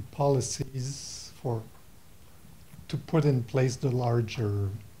need the policies to put in place the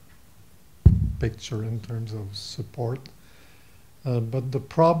larger picture in terms of support. But the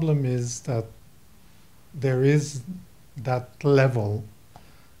problem is that there is that level,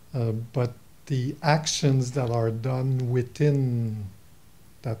 but the actions that are done within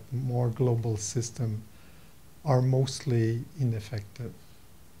that more global system are mostly ineffective.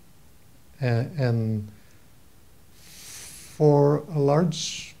 And for a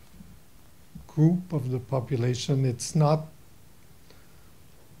large group of the population, it's not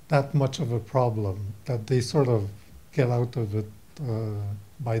that much of a problem, that they sort of get out of it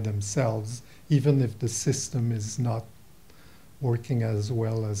by themselves, even if the system is not working as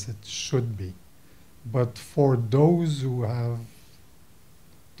well as it should be. But for those who have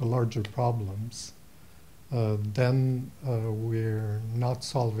the larger problems, then we're not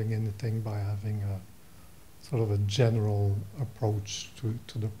solving anything by having a sort of a general approach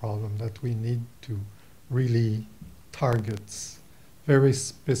to the problem, that we need to really target very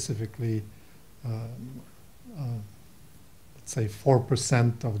specifically, let's say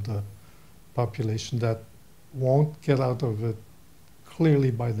 4% of the population that won't get out of it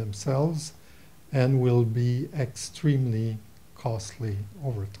clearly by themselves and will be extremely costly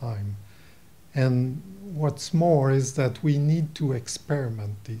over time. And what's more is that we need to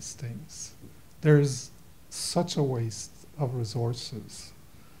experiment these things. There's such a waste of resources.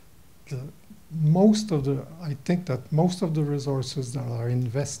 I think that most of the resources that are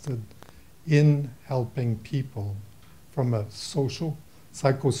invested in helping people from a psychosocial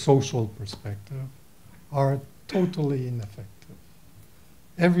perspective are totally ineffective.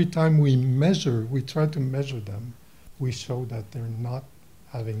 Every time we try to measure them, we show that they're not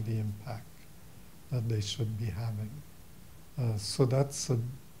having the impact that they should be having. So that's an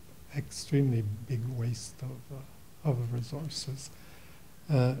extremely big waste of resources.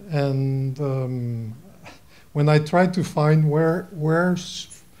 And when I try to find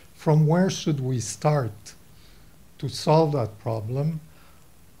from where should we start to solve that problem,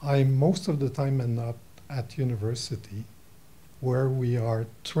 I most of the time end up at university, where we are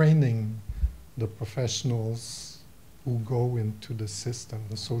training the professionals who go into the system,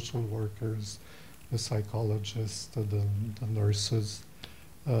 the social workers, the psychologists, the nurses,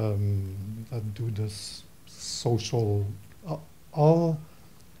 that do this social. All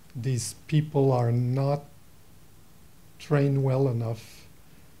these people are not trained well enough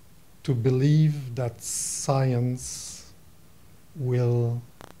to believe that science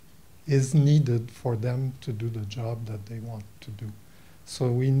is needed for them to do the job that they want to do.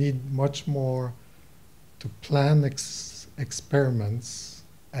 So we need much more to plan experiments,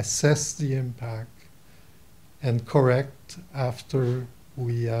 assess the impact, and correct after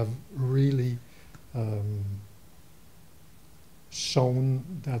we have really shown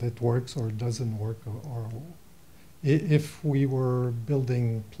that it works or doesn't work, or if we were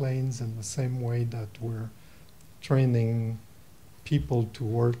building planes in the same way that we're training people to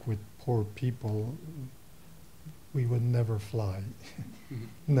work with poor people, we would never fly.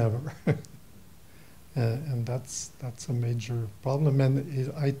 Never. And that's a major problem.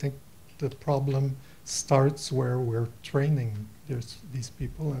 And I think the problem starts where we're training these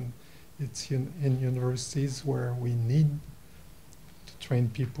people, and it's in universities where we need to train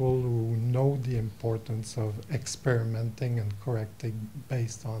people who know the importance of experimenting and correcting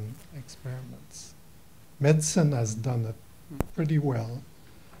based on experiments. Medicine has done it pretty well,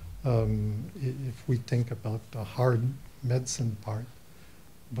 if we think about the hard medicine part,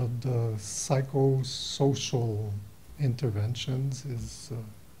 but the psychosocial interventions is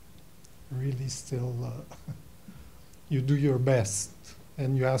really still, you do your best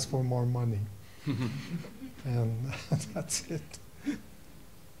and you ask for more money. And that's it.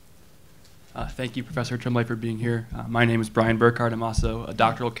 Thank you, Professor Tremblay, for being here. My name is Brian Burkhardt. I'm also a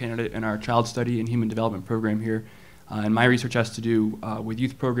doctoral candidate in our Child Study and Human Development program here. And my research has to do with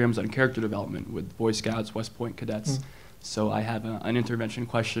youth programs on character development with Boy Scouts, West Point cadets. So I have an intervention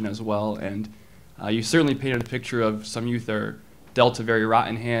question as well. And you certainly painted a picture of some youth are dealt a very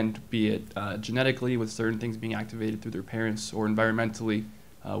rotten hand, be it genetically with certain things being activated through their parents, or environmentally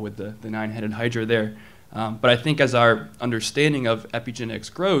with the nine-headed hydra there. But I think as our understanding of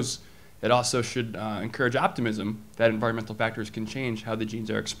epigenetics grows, it also should encourage optimism that environmental factors can change how the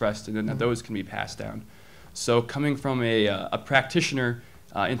genes are expressed, and then that those can be passed down. So coming from a practitioner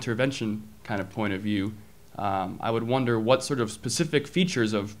intervention kind of point of view, I would wonder what sort of specific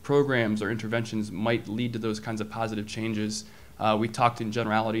features of programs or interventions might lead to those kinds of positive changes. We talked in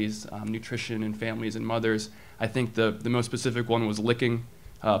generalities, nutrition and families and mothers. I think the most specific one was licking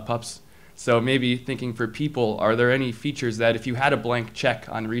pups. So maybe thinking for people, are there any features that if you had a blank check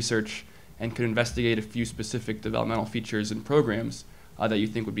on research and could investigate a few specific developmental features and programs that you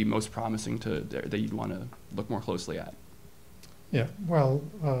think would be most promising that you'd want to look more closely at? Yeah, well,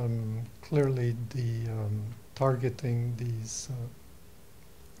 clearly the targeting these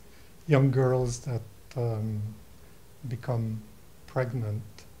young girls that become pregnant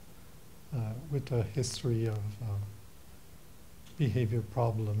with a history of behavior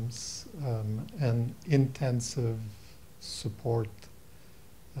problems and intensive support.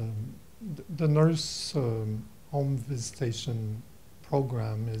 The nurse home visitation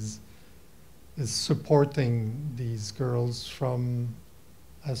program is supporting these girls from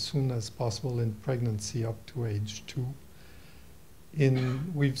as soon as possible in pregnancy up to age 2.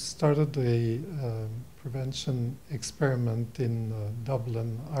 We've started a prevention experiment in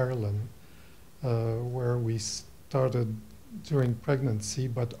Dublin, Ireland, where we started during pregnancy,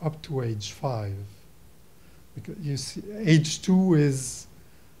 but up to age 5. Because you see, age 2 is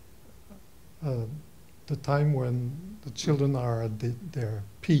the time when the children are at their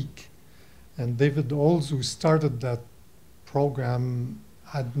peak. And David Olds, who started that program,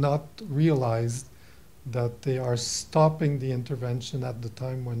 had not realized that they are stopping the intervention at the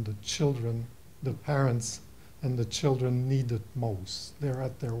time when the children, the parents and the children need it most. They're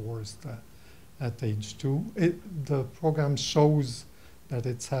at their worst at age 2. The program shows that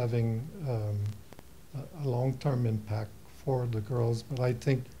it's having a long-term impact for the girls, but I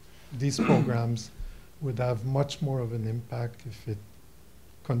think these programs would have much more of an impact if it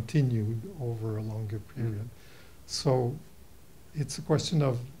continued over a longer period. So it's a question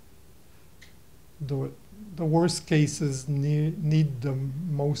of the worst cases need the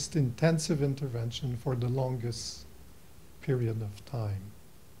most intensive intervention for the longest period of time.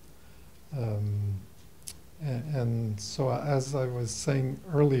 And so as I was saying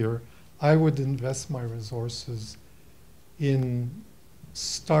earlier, I would invest my resources in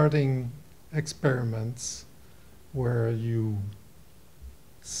starting experiments where you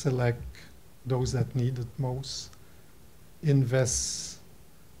select those that need it most, invest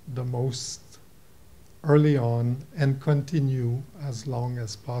the most early on, and continue as long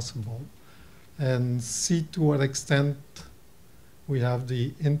as possible, and see to what extent we have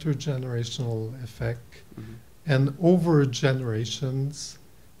the intergenerational effect. Mm-hmm. And over generations,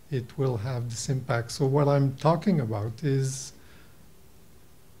 it will have this impact. So what I'm talking about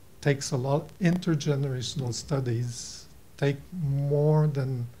takes a lot, intergenerational studies take more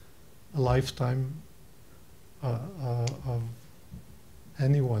than a lifetime of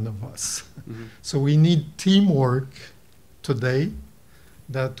any one of us. Mm-hmm. So we need teamwork today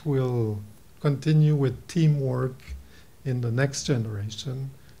that will continue with teamwork in the next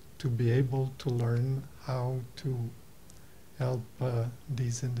generation to be able to learn how to help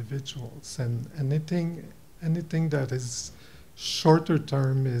these individuals. And anything that is shorter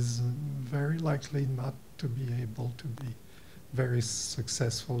term is very likely not to be able to be very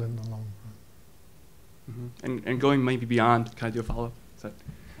successful in the long run. Mm-hmm. And going maybe beyond, can I do a follow-up?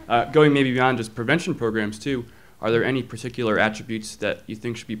 Going maybe beyond just prevention programs too, are there any particular attributes that you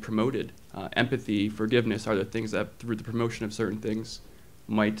think should be promoted? Empathy, forgiveness, are there things that through the promotion of certain things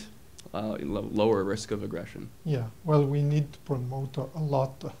might lower risk of aggression? Yeah, well, we need to promote a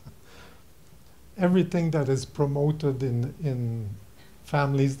lot. Everything that is promoted in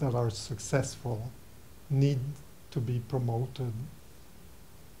families that are successful need to be promoted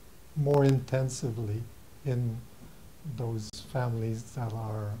more intensively in those families that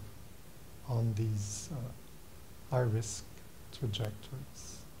are on these high-risk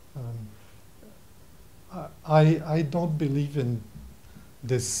trajectories. I don't believe in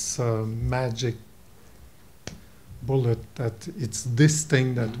this magic bullet that it's this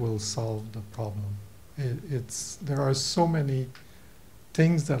thing that will solve the problem. There are so many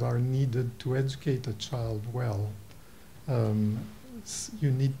things that are needed to educate a child well.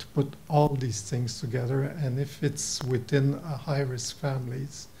 You need to put all these things together, and if it's within a high-risk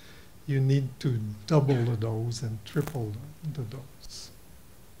families, you need to double the dose and triple the dose.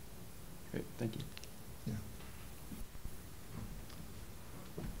 Great, thank you. Yeah.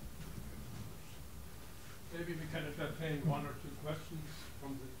 Maybe we can entertain one or two questions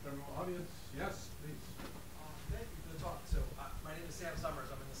from the general audience. Yes, please. Thank you for the talk. So my name is Sam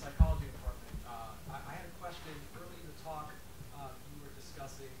Summers. I'm in the psychology department. I had a question early in the talk. You were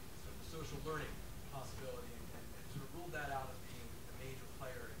discussing sort of the social learning possibility and sort of ruled that out as being a major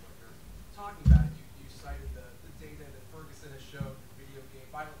player in what you're talking about. You cited the data that Ferguson has shown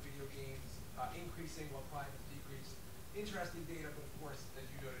violent video games increasing while crime has decreased. Interesting data, but of course, as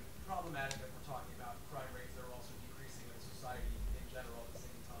you noted, problematic that we're talking about crime rates that are also decreasing in society in general at the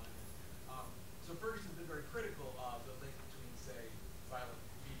same time. So Ferguson's been very critical of the link between, say, violent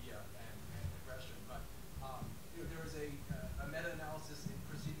media and aggression. But there was a meta-analysis in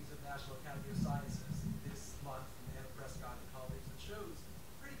Proceedings of the National Academy of Sciences this month from Anna Prescott and colleagues that shows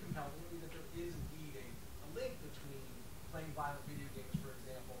pretty compellingly that there is indeed a link between playing violent video games, for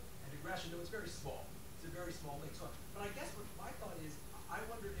example, and aggression, though it's very small. It's a very small link. So, but I guess what my thought is, I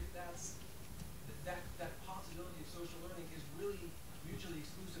wonder if that's that possibility of social learning is really mutually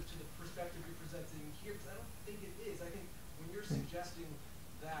exclusive to the perspective you're presenting here, because I don't think it is. I think when you're suggesting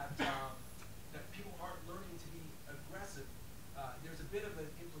that that people aren't learning to be aggressive, there's a bit of an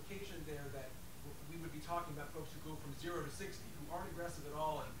implication there that we would be talking about folks who go from 0 to 60, who aren't aggressive at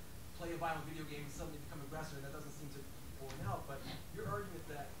all and play a violent video game and suddenly become aggressive, and that doesn't seem to be borne out. But your argument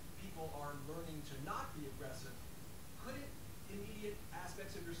that people are learning to not be aggressive, couldn't immediate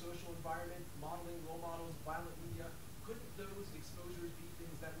aspects of your social environment, modeling, role models, violent media, couldn't those exposures be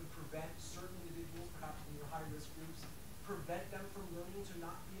things that would prevent certain individuals, perhaps in your high-risk groups, prevent them from learning to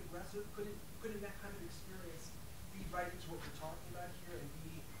not be aggressive? Couldn't that kind of experience feed right into what you're talking about here and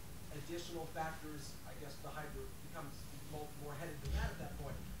be additional factors? I guess the hybrid becomes more headed than that at that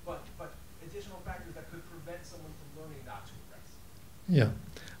point, but additional factors that could prevent someone from learning not to aggress. Yeah.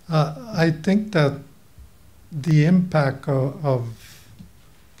 I think that the impact of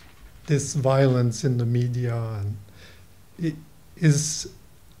this violence in the media is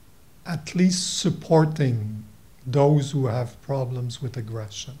at least supporting those who have problems with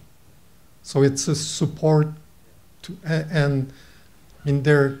aggression. So it's a support to, and in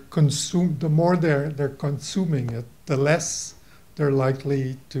the more they're consuming it, the less they're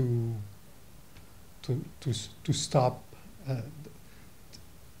likely to stop.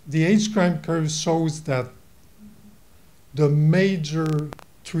 The age crime curve shows that the major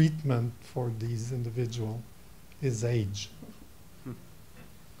treatment for these individuals is age,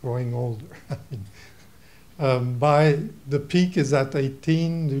 growing older. By the peak is at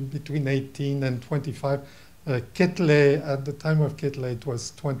 18, between 18 and 25. Kitley, at the time of Kitley, it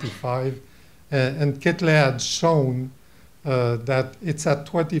was 25. And Kitley had shown that it's at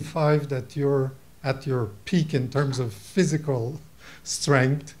 25 that you're at your peak in terms of physical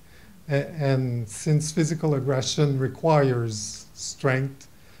strength. And since physical aggression requires strength,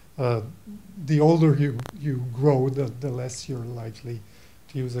 the older you grow, the less you're likely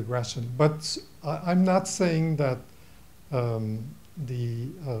to use aggression. But I'm not saying that the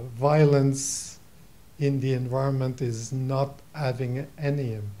violence in the environment is not having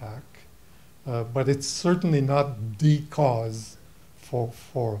any impact. But it's certainly not the cause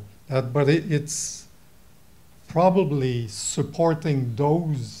for that. But it's probably supporting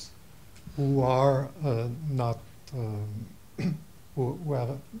those who are not who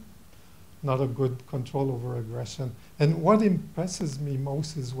have not a good control over aggression. And what impresses me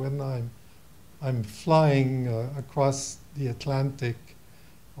most is when I'm flying across the Atlantic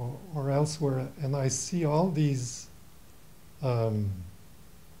or elsewhere, and I see all these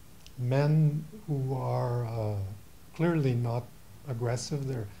men who are clearly not aggressive.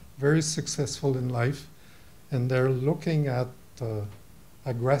 They're very successful in life, and they're looking at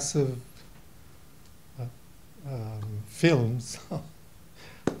aggressive films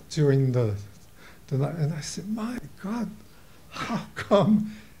during the night. And I said, my God, how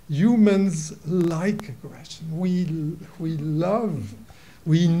come humans like aggression? We love,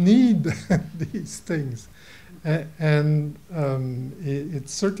 we need these things. And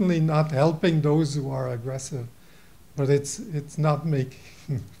it's certainly not helping those who are aggressive, but it's not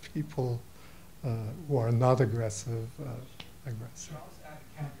making people who are not aggressive aggressive. Charles, add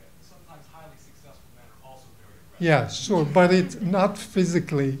a caveat. Sometimes highly successful men are also very aggressive. Yeah, sure, but it's not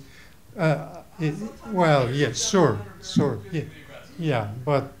physically. Well, yeah, sure, yeah,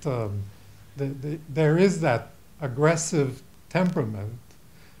 but there is that aggressive temperament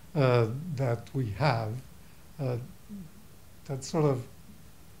that we have. That sort of,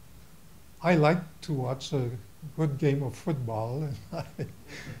 I like to watch a good game of football,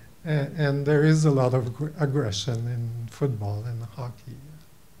 and there is a lot of aggression in football and hockey.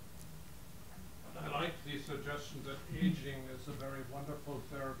 I like the suggestion that aging is a very wonderful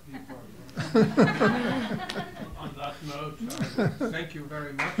therapy for On that note, thank you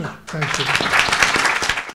very much. Thank you.